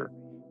closer.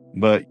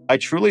 But I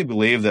truly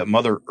believe that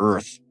Mother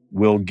Earth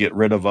will get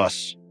rid of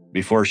us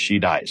before she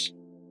dies.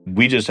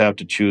 We just have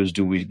to choose,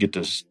 do we get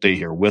to stay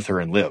here with her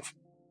and live?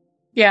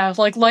 Yeah,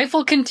 like life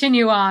will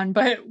continue on,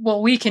 but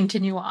will we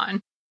continue on?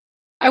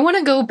 I want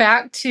to go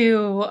back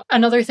to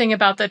another thing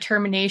about the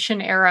termination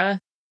era.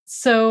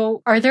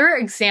 So are there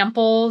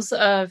examples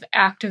of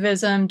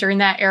activism during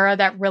that era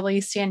that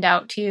really stand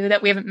out to you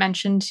that we haven't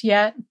mentioned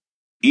yet?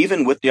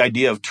 Even with the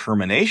idea of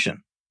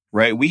termination,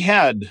 right? We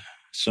had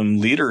some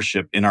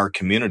leadership in our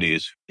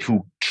communities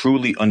who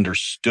truly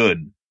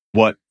understood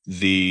what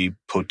the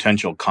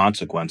potential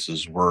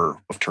consequences were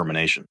of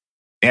termination.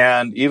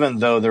 And even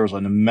though there was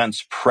an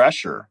immense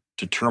pressure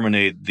to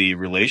terminate the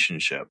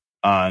relationship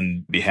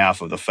on behalf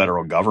of the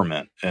federal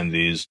government and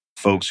these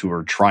folks who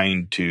were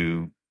trying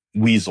to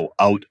weasel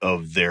out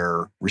of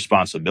their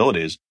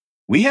responsibilities,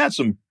 we had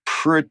some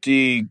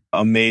pretty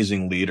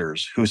amazing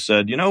leaders who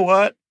said, you know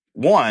what?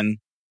 One,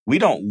 we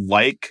don't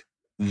like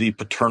the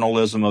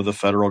paternalism of the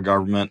federal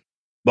government,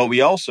 but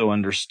we also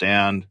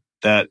understand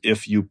that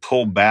if you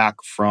pull back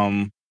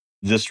from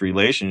this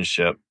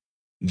relationship,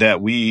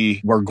 that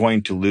we were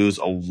going to lose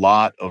a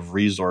lot of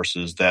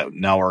resources that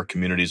now our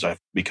communities have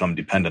become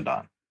dependent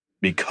on.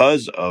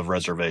 because of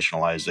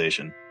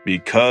reservationalization,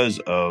 because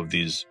of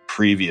these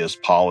previous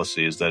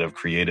policies that have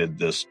created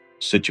this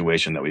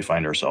situation that we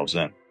find ourselves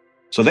in.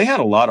 So they had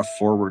a lot of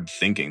forward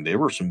thinking. They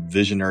were some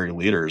visionary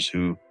leaders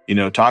who,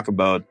 talk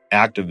about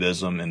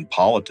activism in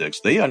politics.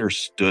 They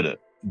understood it,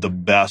 the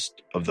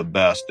best of the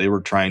best. They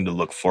were trying to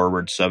look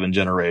forward 7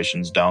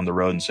 generations down the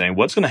road and saying,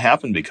 what's going to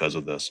happen because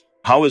of this?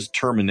 How is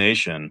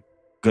termination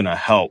going to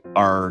help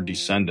our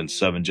descendants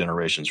 7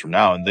 generations from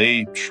now? And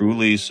they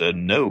truly said,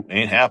 no,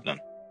 ain't happening.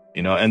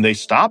 And they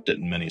stopped it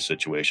in many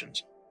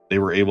situations. They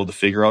were able to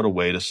figure out a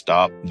way to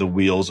stop the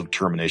wheels of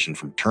termination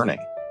from turning.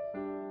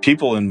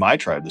 People in my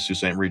tribe, the Sault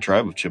Ste. Marie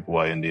tribe of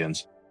Chippewa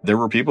Indians, there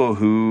were people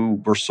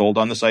who were sold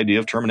on this idea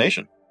of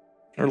termination.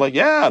 They're like,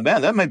 yeah,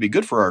 man, that might be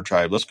good for our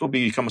tribe. Let's go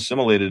become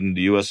assimilated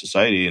into U.S.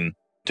 society and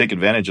take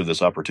advantage of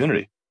this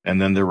opportunity.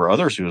 And then there were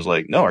others who was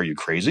like, no, are you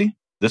crazy?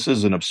 This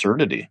is an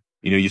absurdity.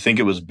 You think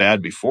it was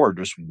bad before,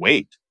 just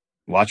wait.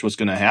 Watch what's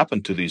going to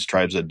happen to these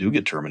tribes that do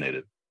get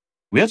terminated.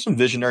 We had some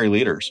visionary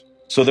leaders.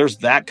 So there's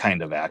that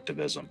kind of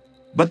activism.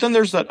 But then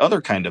there's that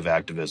other kind of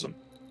activism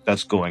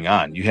that's going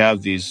on. You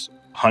have these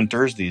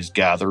hunters, these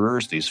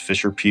gatherers, these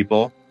fisher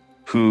people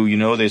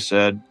who, they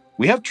said,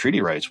 we have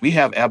treaty rights, we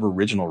have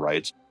Aboriginal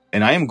rights,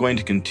 and I am going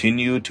to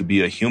continue to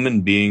be a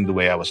human being the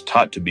way I was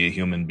taught to be a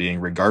human being,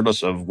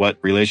 regardless of what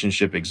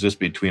relationship exists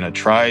between a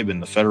tribe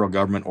and the federal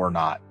government or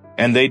not.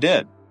 And they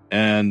did.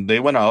 And they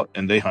went out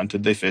and they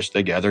hunted, they fished,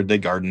 they gathered, they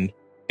gardened,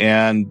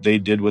 and they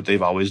did what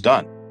they've always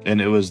done.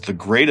 And it was the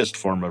greatest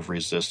form of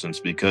resistance,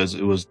 because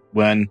it was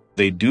when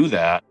they do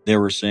that, they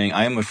were saying,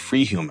 I am a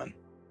free human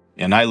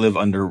and I live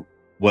under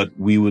what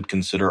we would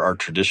consider our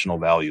traditional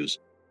values.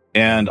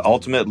 And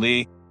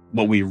ultimately,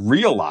 what we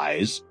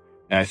realize,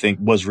 and I think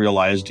was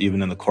realized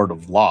even in the court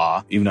of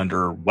law, even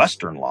under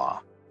Western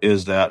law,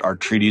 is that our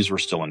treaties were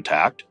still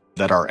intact,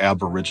 that our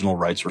Aboriginal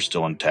rights were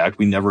still intact.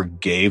 We never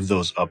gave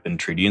those up in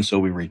treaty, and so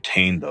we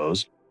retained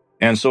those.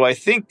 And so I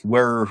think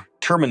where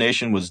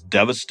termination was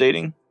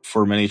devastating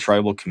for many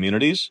tribal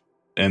communities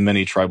and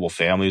many tribal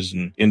families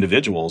and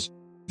individuals,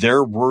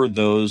 there were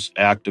those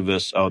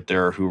activists out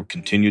there who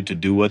continued to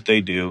do what they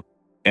do.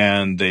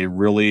 And they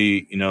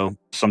really,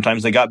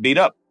 sometimes they got beat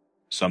up.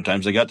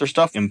 Sometimes they got their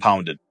stuff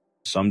impounded.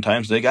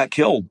 Sometimes they got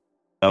killed.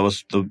 That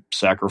was the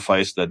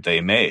sacrifice that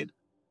they made.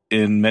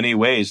 In many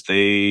ways,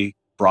 they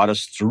brought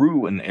us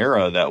through an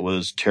era that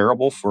was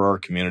terrible for our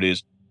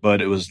communities,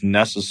 but it was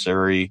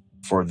necessary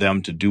for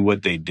them to do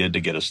what they did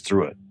to get us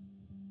through it.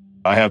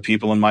 I have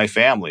people in my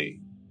family.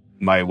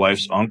 My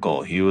wife's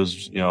uncle, he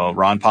was,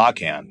 Ron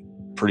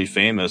Pacan, pretty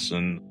famous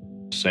in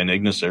St.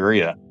 Ignace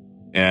area.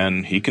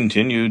 And he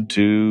continued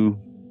to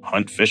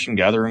hunt, fish, and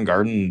gather and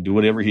garden and do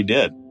whatever he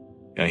did.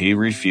 He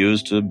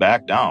refused to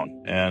back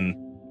down. And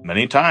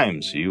many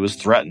times he was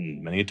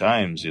threatened. Many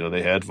times,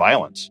 they had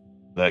violence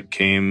that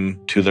came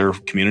to their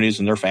communities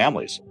and their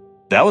families.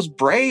 That was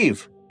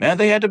brave. Man,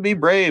 they had to be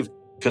brave.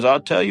 Because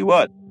I'll tell you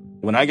what,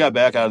 when I got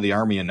back out of the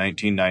Army in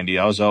 1990,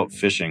 I was out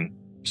fishing,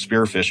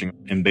 spearfishing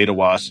in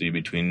Betawasi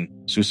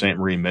between Sault Ste.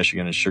 Marie,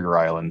 Michigan and Sugar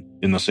Island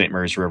in the St.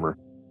 Mary's River.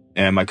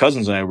 And my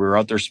cousins and I, we were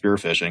out there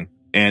spearfishing.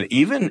 And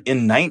even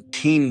in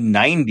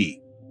 1990,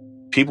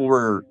 people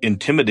were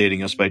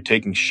intimidating us by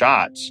taking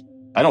shots.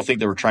 I don't think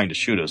they were trying to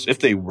shoot us. If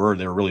they were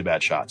really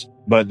bad shots.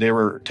 But they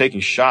were taking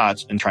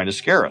shots and trying to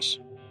scare us.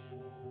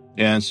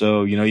 And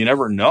so, you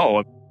never know.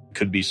 It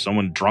could be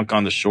someone drunk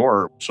on the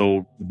shore.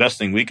 So the best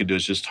thing we could do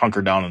is just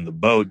hunker down in the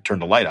boat, turn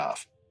the light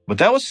off. But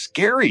that was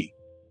scary.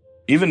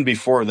 Even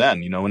before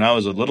then, when I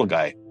was a little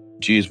guy,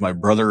 my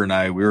brother and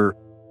I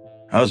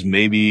was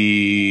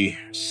maybe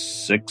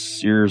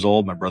 6 years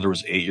old. My brother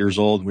was 8 years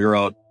old. We were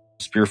out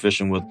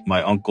spearfishing with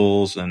my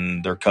uncles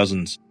and their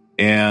cousins.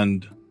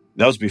 And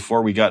that was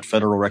before we got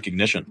federal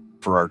recognition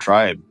for our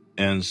tribe.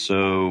 And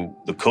so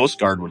the Coast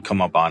Guard would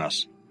come up on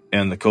us.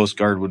 And the Coast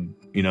Guard would,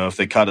 if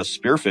they caught us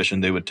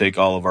spearfishing, they would take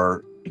all of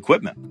our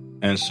equipment.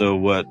 And so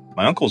what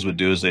my uncles would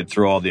do is they'd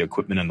throw all the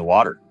equipment in the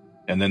water.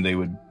 And then they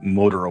would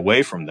motor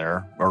away from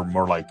there, or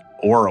more like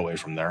oar away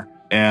from there.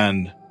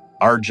 And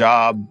our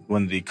job,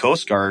 when the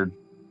Coast Guard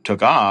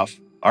took off,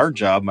 our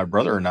job, my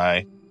brother and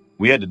I,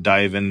 we had to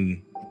dive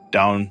in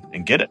down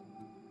and get it.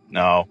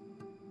 Now,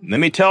 let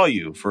me tell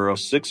you, for a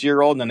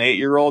 6-year-old and an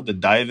 8-year-old to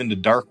dive into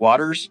dark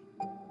waters,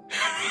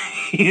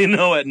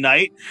 at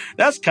night,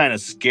 that's kind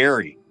of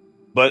scary.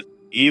 But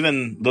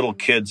even little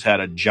kids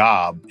had a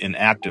job in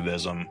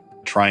activism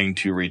trying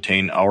to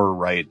retain our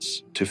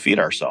rights to feed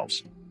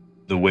ourselves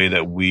the way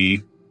that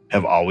we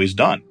have always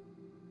done.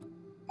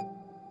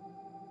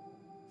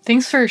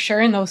 Thanks for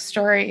sharing those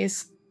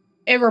stories.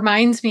 It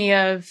reminds me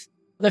of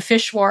the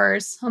fish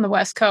wars on the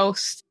West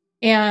Coast.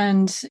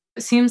 And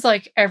it seems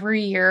like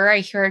every year I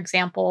hear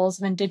examples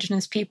of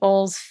Indigenous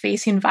peoples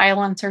facing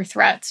violence or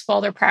threats while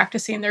they're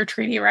practicing their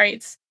treaty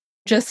rights.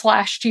 Just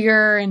last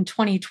year in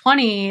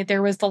 2020,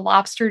 there was the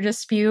lobster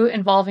dispute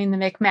involving the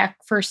Micmac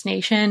First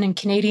Nation and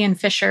Canadian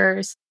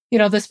fishers.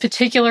 This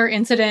particular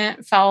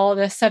incident followed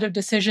a set of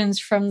decisions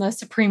from the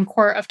Supreme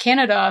Court of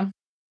Canada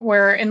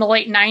where in the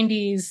late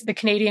 90s, the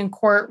Canadian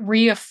court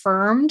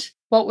reaffirmed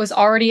what was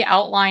already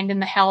outlined in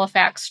the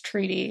Halifax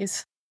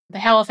Treaties. The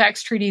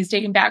Halifax Treaties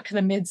dating back to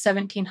the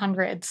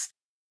mid-1700s.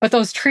 But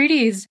those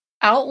treaties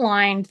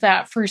outlined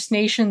that First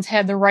Nations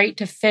had the right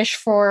to fish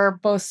for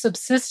both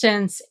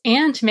subsistence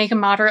and to make a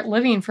moderate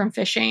living from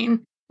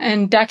fishing.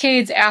 And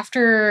decades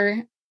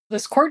after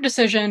this court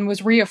decision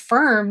was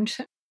reaffirmed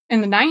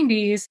in the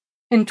 90s,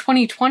 in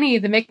 2020,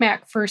 the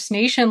Mi'kmaq First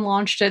Nation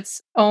launched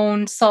its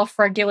own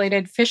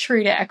self-regulated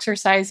fishery to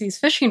exercise these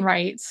fishing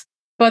rights.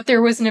 But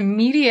there was an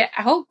immediate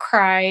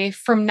outcry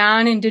from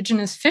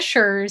non-Indigenous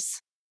fishers.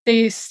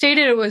 They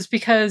stated it was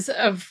because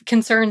of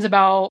concerns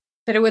about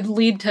that it would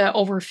lead to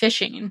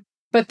overfishing.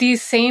 But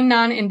these same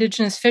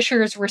non-Indigenous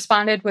fishers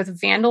responded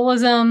with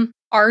vandalism,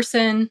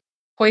 arson,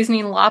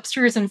 poisoning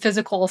lobsters, and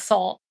physical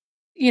assault.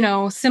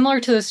 Similar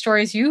to the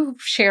stories you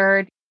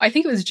shared, I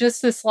think it was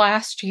just this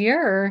last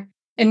year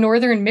in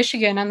northern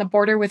Michigan on the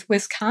border with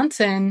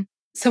Wisconsin,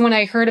 someone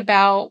I heard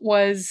about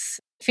was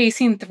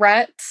facing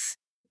threats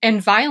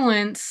and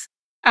violence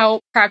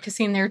out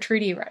practicing their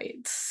treaty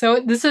rights. So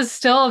this is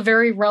still a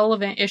very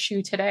relevant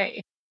issue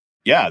today.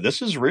 Yeah,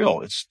 this is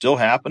real. It's still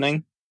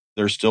happening.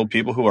 There's still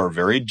people who are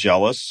very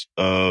jealous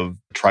of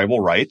tribal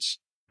rights.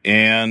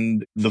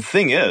 And the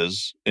thing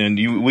is, and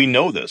we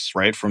know this,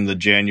 right, from the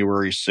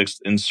January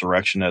 6th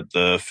insurrection at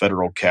the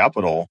federal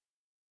Capitol,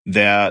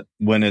 that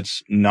when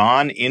it's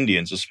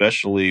non-Indians,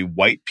 especially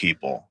white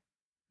people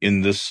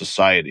in this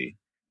society,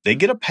 they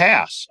get a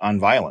pass on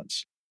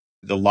violence.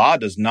 The law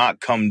does not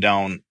come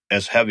down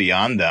as heavy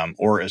on them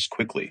or as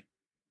quickly.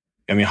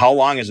 I mean, how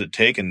long has it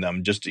taken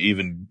them just to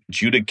even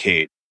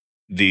adjudicate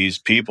these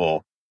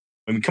people?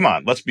 I mean, come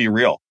on, let's be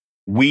real.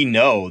 We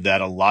know that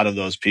a lot of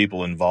those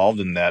people involved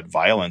in that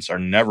violence are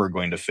never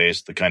going to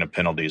face the kind of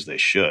penalties they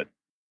should.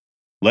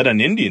 Let an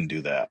Indian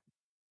do that.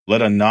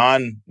 Let a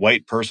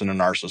non-white person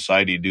in our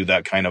society do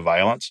that kind of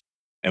violence,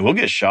 and we'll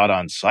get shot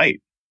on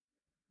sight.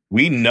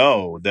 We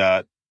know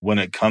that when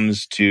it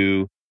comes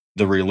to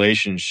the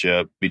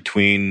relationship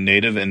between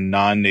Native and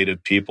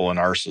non-Native people in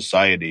our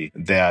society,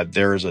 that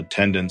there is a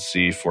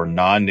tendency for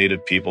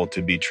non-Native people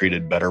to be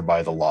treated better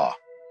by the law.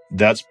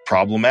 That's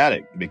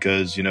problematic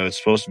because, it's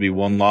supposed to be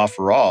one law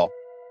for all,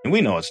 and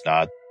we know it's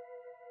not.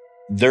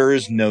 There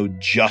is no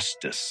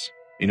justice.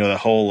 The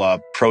whole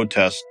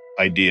protest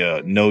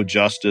idea, no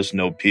justice,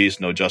 no peace,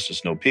 no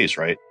justice, no peace,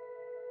 right?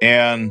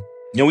 And,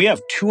 we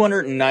have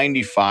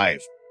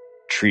 295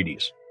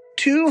 treaties.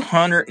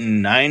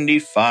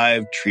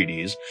 295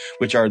 treaties,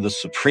 which are the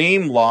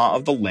supreme law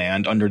of the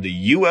land under the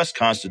U.S.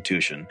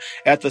 Constitution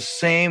at the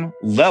same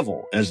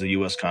level as the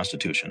U.S.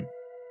 Constitution,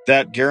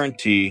 that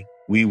guarantee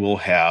we will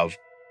have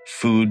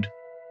food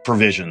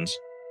provisions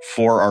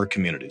for our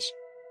communities,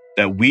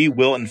 that we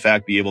will, in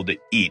fact, be able to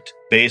eat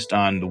based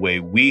on the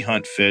way we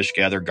hunt, fish,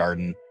 gather,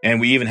 garden.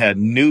 And we even had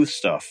new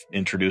stuff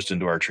introduced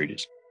into our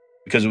treaties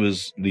because it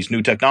was these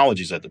new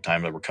technologies at the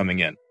time that were coming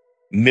in.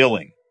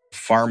 Milling,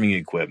 farming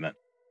equipment.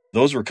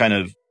 Those were kind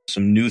of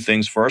some new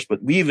things for us,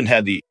 but we even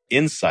had the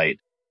insight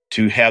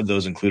to have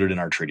those included in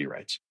our treaty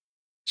rights.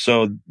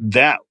 So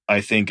that,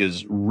 I think,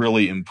 is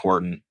really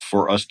important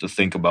for us to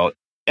think about.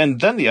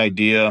 And then the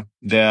idea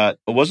that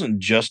it wasn't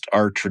just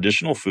our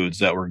traditional foods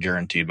that were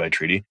guaranteed by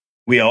treaty.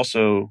 We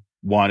also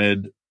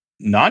wanted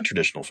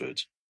non-traditional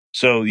foods.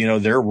 So,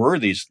 there were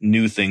these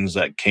new things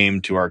that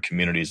came to our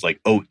communities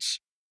like oats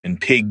and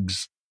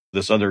pigs,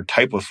 this other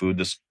type of food,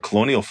 this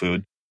colonial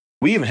food.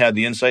 We even had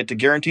the insight to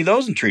guarantee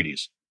those in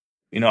treaties.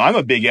 I'm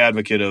a big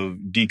advocate of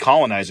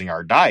decolonizing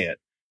our diet,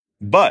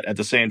 but at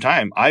the same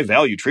time, I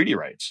value treaty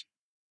rights.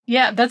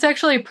 Yeah, that's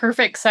actually a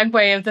perfect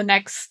segue of the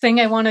next thing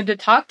I wanted to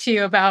talk to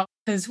you about.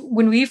 Because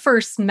when we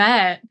first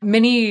met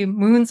many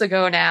moons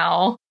ago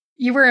now,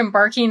 you were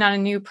embarking on a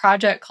new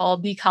project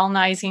called the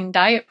Decolonizing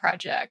Diet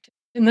Project.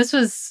 And this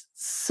was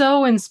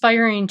so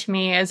inspiring to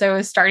me as I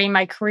was starting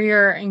my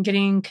career and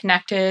getting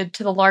connected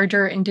to the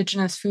larger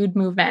Indigenous food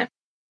movement.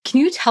 Can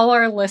you tell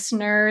our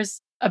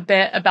listeners a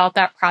bit about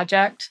that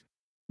project?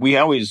 We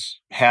always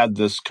had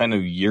this kind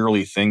of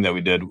yearly thing that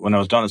we did. When I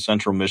was down at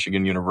Central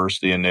Michigan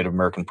University and Native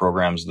American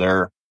programs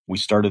there, we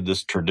started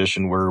this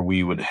tradition where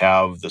we would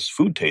have this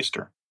food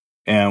taster.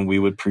 And we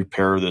would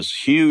prepare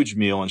this huge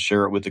meal and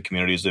share it with the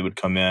communities. They would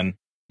come in,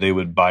 they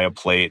would buy a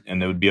plate,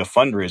 and it would be a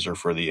fundraiser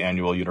for the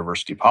annual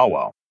university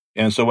powwow.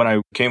 And so when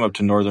I came up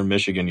to Northern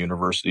Michigan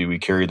University, we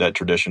carried that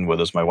tradition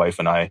with us, my wife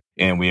and I,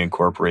 and we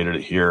incorporated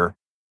it here.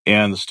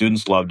 And the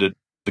students loved it.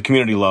 The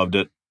community loved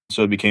it.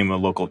 So it became a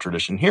local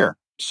tradition here.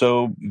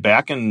 So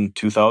back in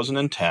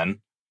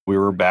 2010, we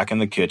were back in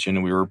the kitchen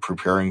and we were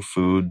preparing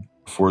food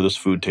for this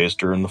food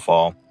taster in the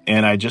fall.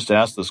 And I just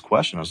asked this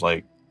question. I was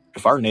like,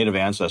 if our Native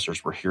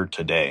ancestors were here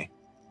today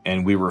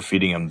and we were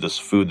feeding them this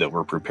food that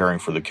we're preparing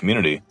for the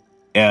community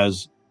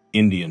as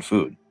Indian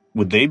food,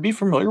 would they be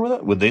familiar with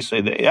it? Would they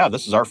say, yeah,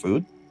 this is our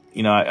food?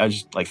 I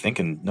just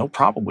thinking, no,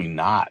 probably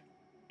not.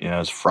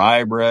 It's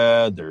fry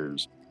bread,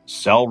 there's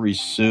celery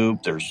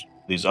soup, there's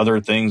these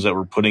other things that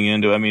we're putting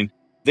into. I mean,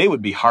 they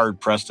would be hard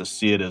pressed to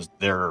see it as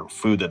their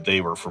food that they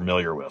were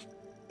familiar with.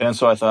 And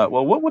so I thought,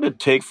 well, what would it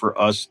take for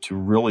us to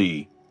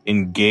really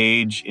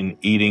engage in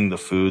eating the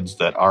foods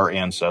that our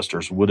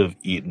ancestors would have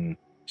eaten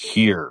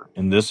here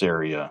in this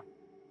area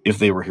if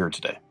they were here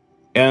today?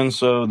 And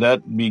so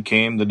that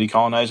became the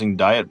Decolonizing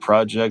Diet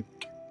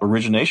Project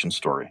origination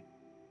story.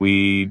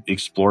 We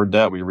explored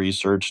that. We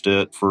researched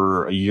it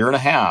for a year and a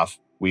half.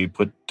 We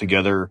put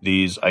together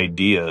these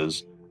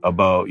ideas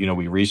about,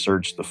 we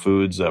researched the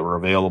foods that were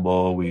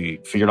available. We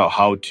figured out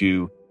how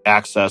to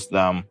access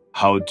them,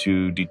 how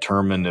to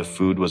determine if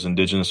food was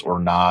indigenous or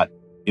not.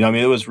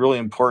 It was really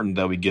important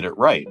that we get it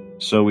right.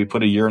 So we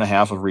put a year and a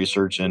half of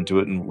research into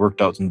it and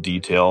worked out some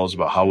details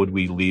about how would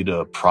we lead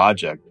a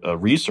project, a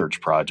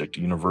research project,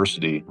 a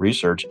university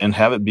research, and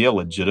have it be a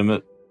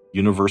legitimate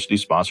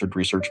university-sponsored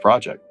research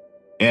project.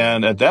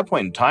 And at that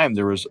point in time,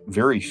 there was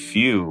very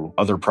few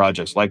other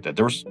projects like that.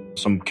 There was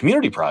some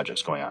community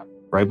projects going on,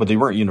 right? But they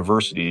weren't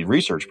university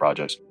research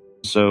projects.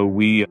 So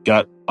we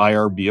got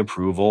IRB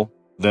approval.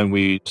 Then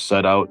we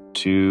set out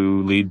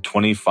to lead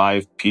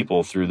 25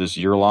 people through this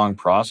year-long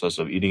process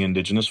of eating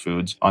indigenous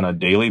foods on a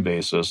daily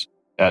basis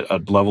at a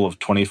level of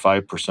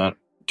 25%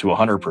 to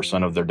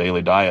 100% of their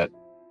daily diet.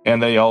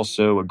 And they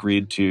also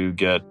agreed to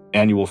get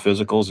annual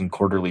physicals and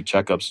quarterly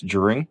checkups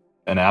during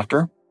and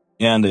after.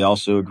 And they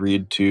also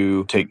agreed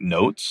to take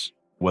notes,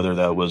 whether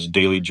that was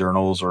daily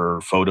journals or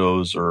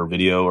photos or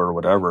video or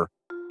whatever.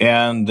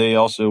 And they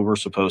also were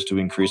supposed to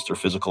increase their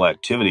physical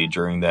activity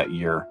during that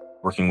year,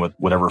 working with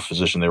whatever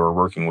physician they were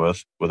working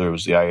with, whether it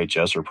was the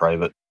IHS or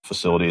private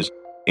facilities,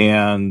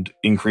 and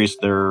increase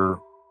their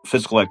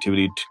physical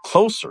activity to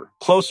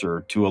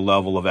closer to a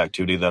level of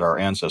activity that our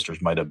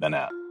ancestors might have been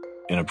at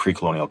in a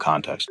pre-colonial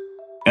context.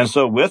 And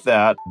so with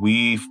that,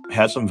 we've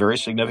had some very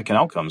significant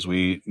outcomes.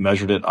 We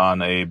measured it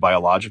on a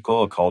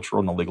biological, a cultural,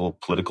 and a legal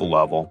political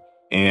level.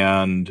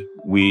 And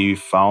we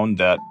found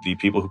that the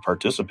people who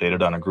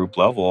participated on a group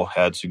level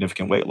had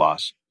significant weight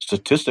loss,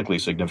 statistically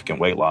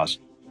significant weight loss,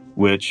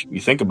 which you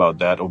think about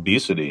that,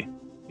 obesity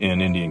in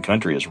Indian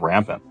country is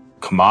rampant.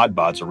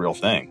 Commodbod's a real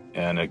thing,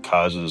 and it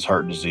causes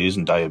heart disease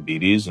and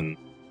diabetes, and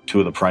two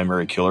of the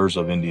primary killers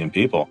of Indian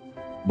people.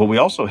 But we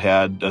also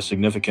had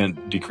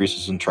significant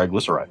decreases in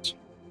triglycerides.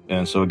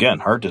 And so again,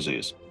 heart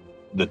disease.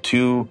 The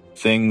two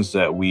things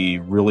that we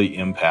really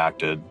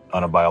impacted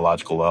on a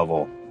biological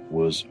level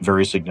was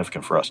very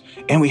significant for us.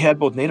 And we had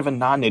both native and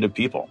non-native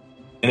people,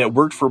 and it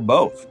worked for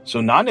both.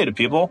 So non-native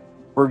people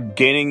were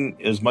gaining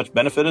as much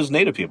benefit as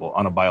native people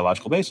on a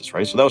biological basis,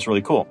 right? So that was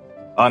really cool.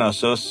 On a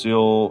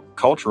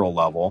socio-cultural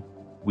level,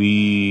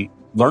 we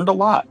learned a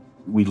lot.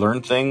 We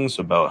learned things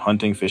about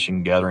hunting,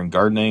 fishing, gathering,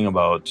 gardening,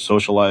 about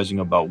socializing,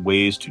 about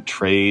ways to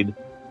trade,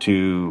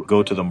 to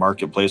go to the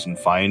marketplace and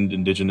find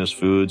indigenous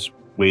foods,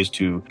 ways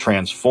to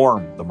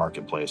transform the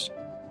marketplace.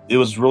 It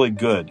was really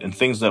good, and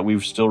things that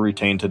we've still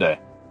retained today.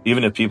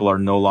 Even if people are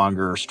no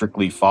longer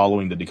strictly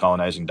following the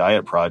Decolonizing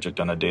Diet Project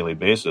on a daily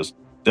basis,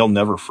 they'll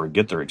never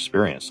forget their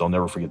experience. They'll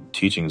never forget the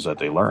teachings that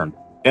they learned.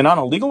 And on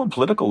a legal and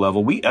political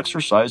level, we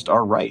exercised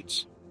our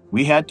rights.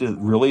 We had to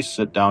really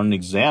sit down and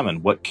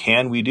examine, what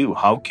can we do?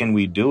 How can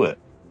we do it?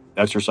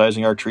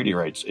 Exercising our treaty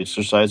rights,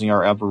 exercising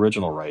our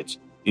Aboriginal rights,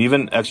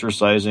 even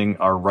exercising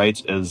our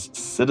rights as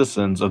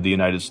citizens of the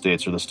United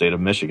States or the state of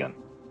Michigan.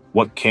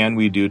 What can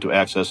we do to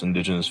access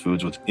indigenous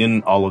foods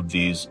within all of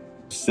these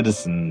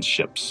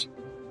citizenships,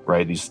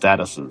 right? These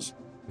statuses.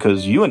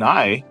 Because you and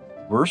I,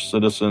 we're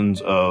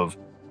citizens of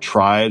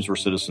tribes, we're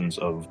citizens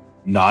of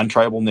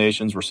non-tribal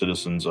nations, we're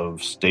citizens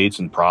of states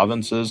and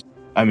provinces.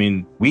 I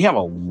mean, we have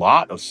a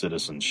lot of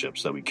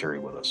citizenships that we carry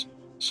with us.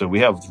 So we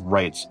have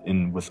rights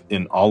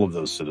within all of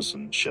those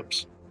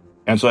citizenships.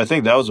 And so I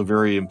think that was a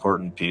very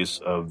important piece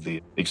of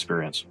the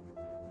experience.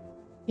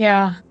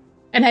 Yeah.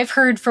 And I've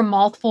heard from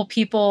multiple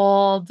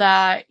people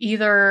that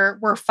either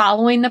were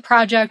following the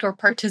project or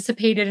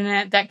participated in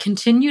it that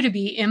continue to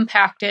be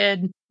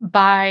impacted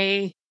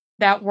by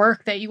that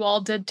work that you all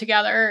did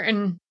together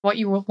and what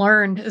you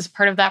learned as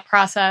part of that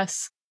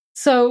process.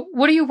 So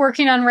what are you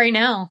working on right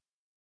now?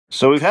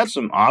 So we've had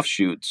some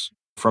offshoots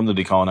from the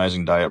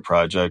Decolonizing Diet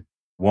Project.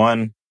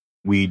 One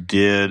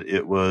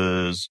it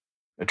was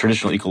a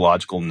traditional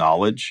ecological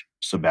knowledge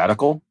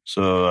sabbatical.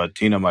 So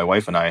Tina, my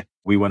wife, and I,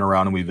 we went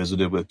around and we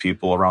visited with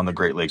people around the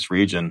Great Lakes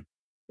region,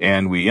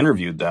 and we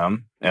interviewed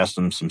them, asked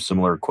them some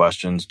similar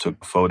questions,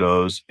 took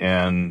photos,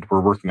 and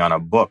we're working on a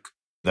book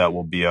that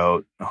will be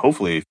out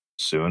hopefully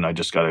soon. I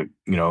just gotta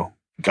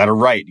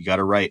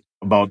write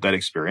about that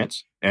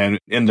experience. And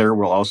in there,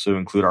 we'll also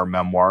include our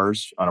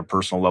memoirs on a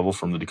personal level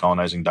from the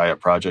Decolonizing Diet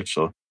Project.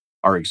 So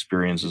our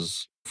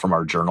experiences from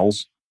our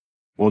journals.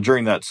 Well,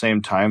 during that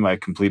same time, I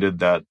completed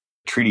that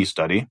treaty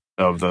study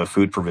of the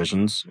food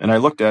provisions. And I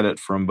looked at it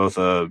from both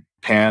a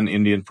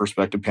pan-Indian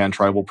perspective,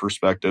 pan-tribal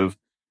perspective,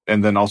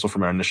 and then also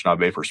from an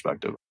Anishinaabe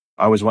perspective.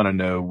 I always want to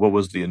know, what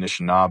was the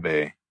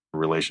Anishinaabe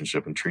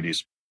relationship and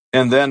treaties?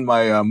 And then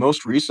my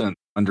most recent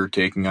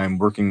undertaking, I'm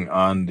working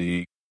on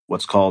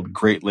what's called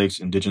Great Lakes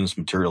Indigenous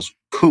Materials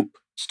POOP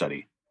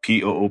study,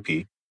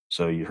 POOP.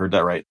 So you heard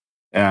that right.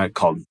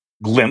 Called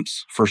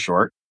GLIMPS for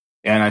short.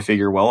 And I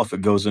figure, well, if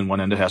it goes in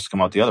one end, it has to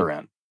come out the other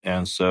end.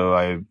 And so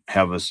I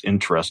have this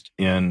interest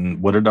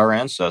in what did our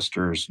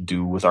ancestors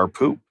do with our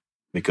poop,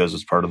 because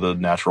it's part of the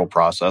natural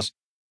process.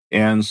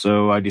 And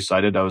so I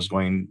decided I was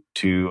going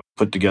to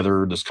put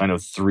together this kind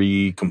of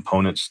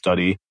 3-component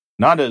study,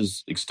 not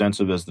as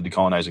extensive as the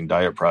Decolonizing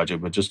Diet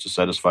Project, but just to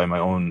satisfy my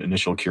own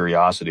initial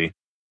curiosity.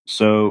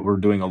 So we're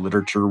doing a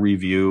literature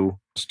review,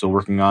 still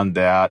working on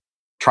that,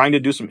 trying to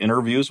do some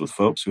interviews with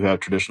folks who have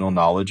traditional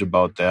knowledge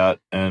about that.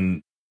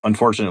 And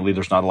unfortunately,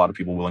 there's not a lot of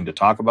people willing to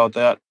talk about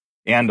that.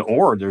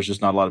 Or there's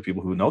just not a lot of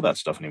people who know that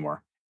stuff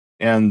anymore.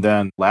 And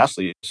then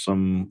lastly,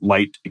 some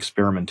light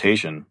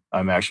experimentation.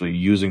 I'm actually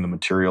using the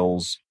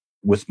materials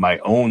with my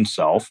own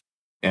self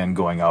and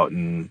going out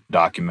and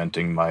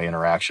documenting my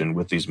interaction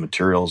with these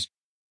materials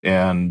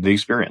and the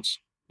experience.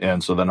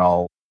 And so then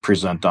I'll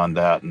present on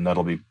that, and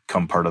that'll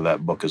become part of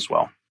that book as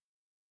well.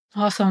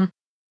 Awesome.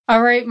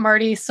 All right,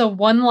 Marty. So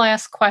one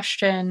last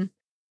question.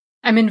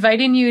 I'm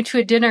inviting you to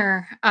a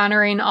dinner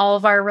honoring all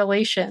of our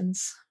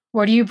relations.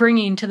 What are you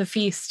bringing to the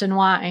feast and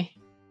why?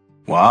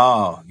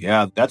 Wow.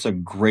 Yeah, that's a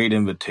great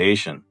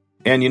invitation.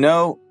 And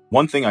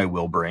one thing I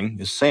will bring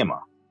is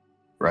sema,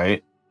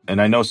 right?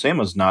 And I know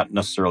sema is not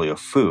necessarily a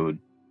food,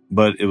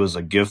 but it was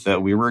a gift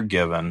that we were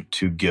given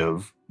to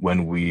give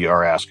when we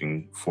are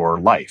asking for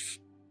life.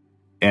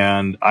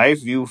 And I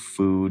view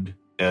food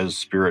as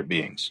spirit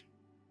beings.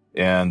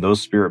 And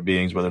those spirit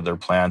beings, whether they're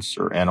plants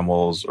or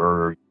animals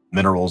or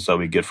minerals that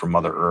we get from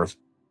Mother Earth,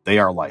 they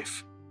are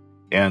life.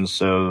 And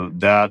so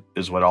that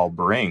is what I'll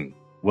bring.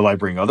 Will I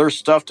bring other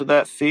stuff to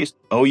that feast?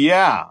 Oh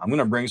yeah, I'm going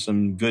to bring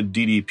some good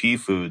DDP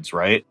foods,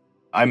 right?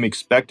 I'm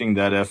expecting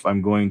that if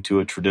I'm going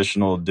to a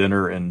traditional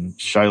dinner and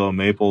Shiloh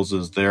Maples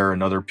is there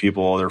and other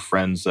people, other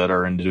friends that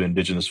are into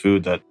indigenous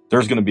food, that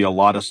there's going to be a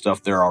lot of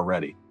stuff there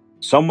already.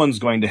 Someone's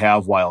going to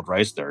have wild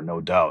rice there,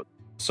 no doubt.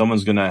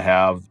 Someone's going to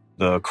have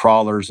the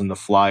crawlers and the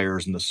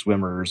flyers and the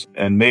swimmers.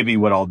 And maybe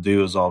what I'll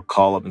do is I'll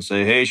call up and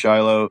say, hey,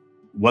 Shiloh,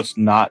 what's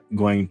not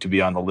going to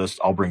be on the list?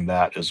 I'll bring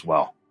that as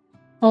well.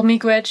 Well,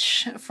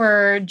 miigwech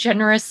for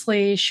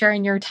generously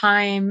sharing your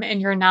time and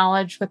your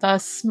knowledge with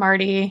us,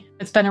 Marty.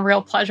 It's been a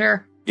real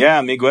pleasure.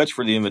 Yeah, miigwech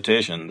for the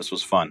invitation. This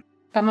was fun.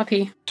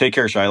 Bamapi. Take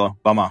care, Shiloh.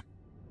 Bama.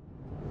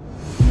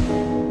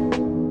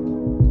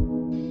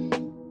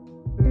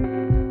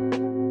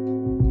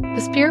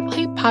 The Spirit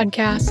Plate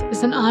podcast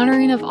is an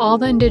honoring of all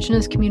the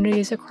Indigenous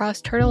communities across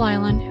Turtle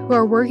Island who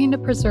are working to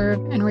preserve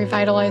and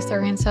revitalize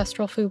their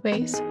ancestral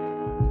foodways.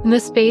 In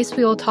this space,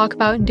 we will talk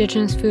about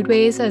Indigenous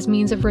foodways as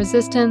means of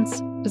resistance,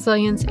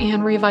 resilience,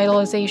 and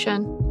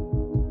revitalization.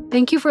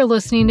 Thank you for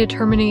listening to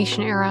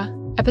Termination Era,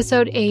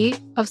 Episode 8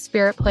 of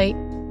Spirit Plate.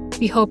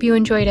 We hope you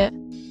enjoyed it.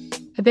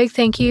 A big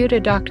thank you to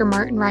Dr.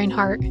 Martin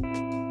Reinhardt.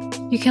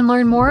 You can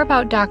learn more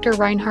about Dr.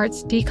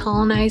 Reinhardt's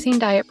Decolonizing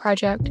Diet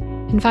Project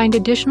and find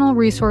additional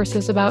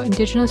resources about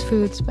Indigenous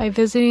foods by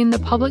visiting the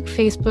public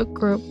Facebook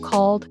group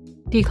called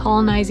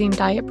Decolonizing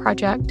Diet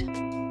Project.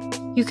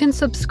 You can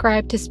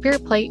subscribe to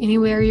Spirit Plate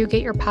anywhere you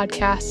get your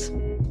podcasts.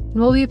 And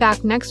we'll be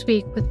back next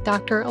week with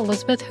Dr.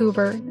 Elizabeth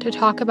Hoover to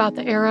talk about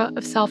the era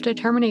of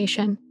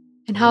self-determination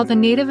and how the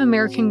Native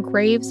American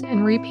Graves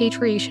and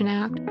Repatriation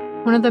Act,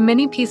 one of the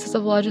many pieces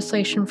of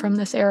legislation from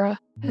this era,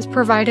 has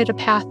provided a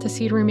path to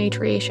seed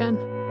rematriation.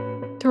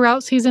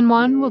 Throughout Season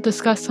 1, we'll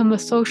discuss some of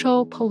the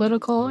social,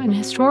 political, and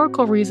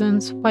historical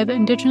reasons why the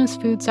Indigenous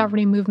food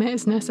sovereignty movement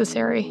is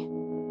necessary.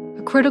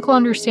 A critical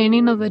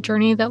understanding of the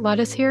journey that led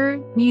us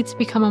here needs to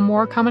become a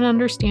more common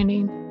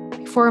understanding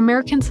before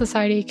American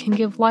society can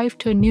give life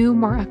to a new,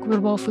 more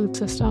equitable food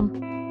system.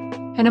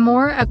 And a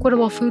more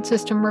equitable food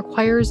system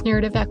requires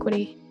narrative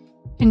equity.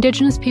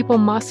 Indigenous people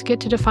must get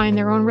to define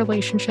their own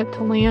relationship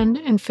to land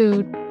and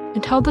food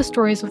and tell the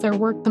stories of their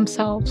work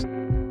themselves.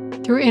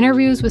 Through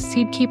interviews with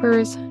seed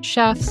keepers,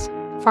 chefs,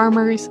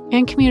 farmers,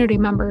 and community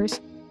members,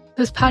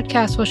 this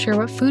podcast will share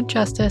what food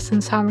justice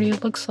and sovereignty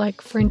looks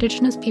like for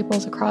Indigenous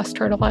peoples across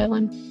Turtle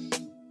Island.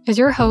 As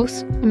your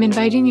host, I'm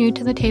inviting you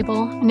to the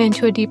table and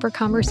into a deeper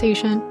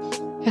conversation.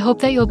 I hope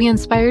that you'll be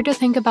inspired to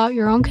think about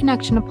your own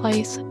connection to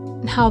place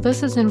and how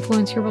this has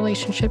influenced your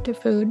relationship to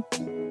food.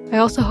 I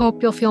also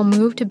hope you'll feel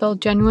moved to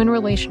build genuine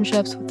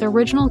relationships with the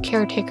original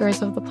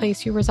caretakers of the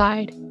place you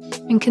reside,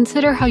 and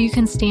consider how you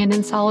can stand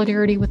in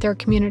solidarity with their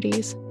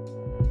communities.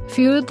 If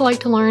you would like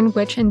to learn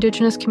which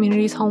Indigenous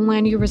community's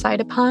homeland you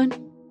reside upon,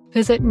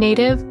 visit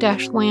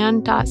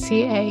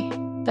native-land.ca.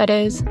 That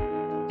is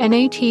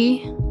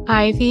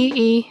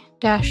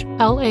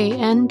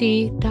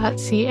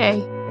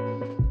native-land.ca.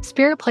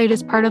 Spirit Plate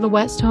is part of the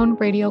Whetstone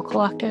Radio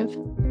Collective.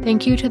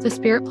 Thank you to the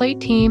Spirit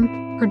Plate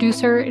team,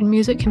 producer and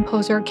music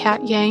composer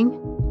Kat Yang,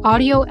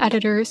 audio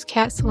editors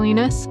Kat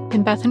Salinas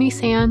and Bethany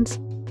Sands,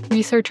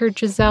 researcher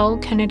Giselle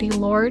Kennedy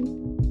Lord,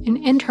 and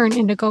intern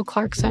Indigo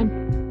Clarkson.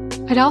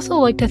 I'd also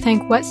like to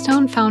thank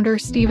Whetstone founder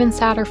Stephen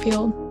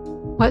Satterfield,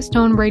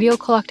 Whetstone Radio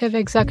Collective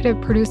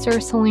executive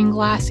producer Celine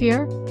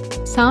Glacier,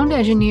 sound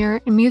engineer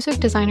and music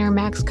designer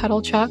Max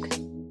Cuddlechuck,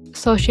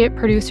 associate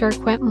producer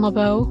Quentin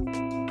LeBeau,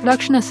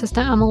 production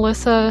assistant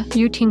Melissa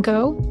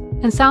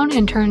Utinko, and sound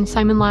intern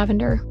Simon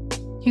Lavender.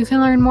 You can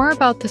learn more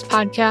about this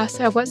podcast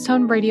at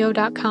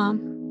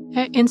whetstonerradio.com.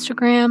 at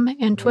Instagram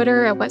and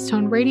Twitter at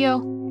Whetstone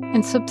Radio,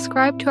 and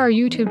subscribe to our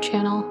YouTube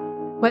channel,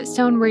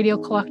 Whetstone Radio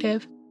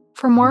Collective,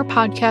 for more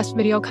podcast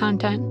video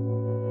content.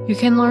 You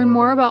can learn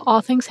more about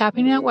all things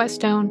happening at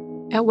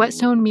Whetstone at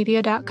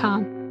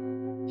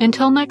whetstonemedia.com.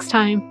 Until next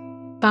time,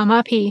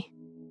 Bama P.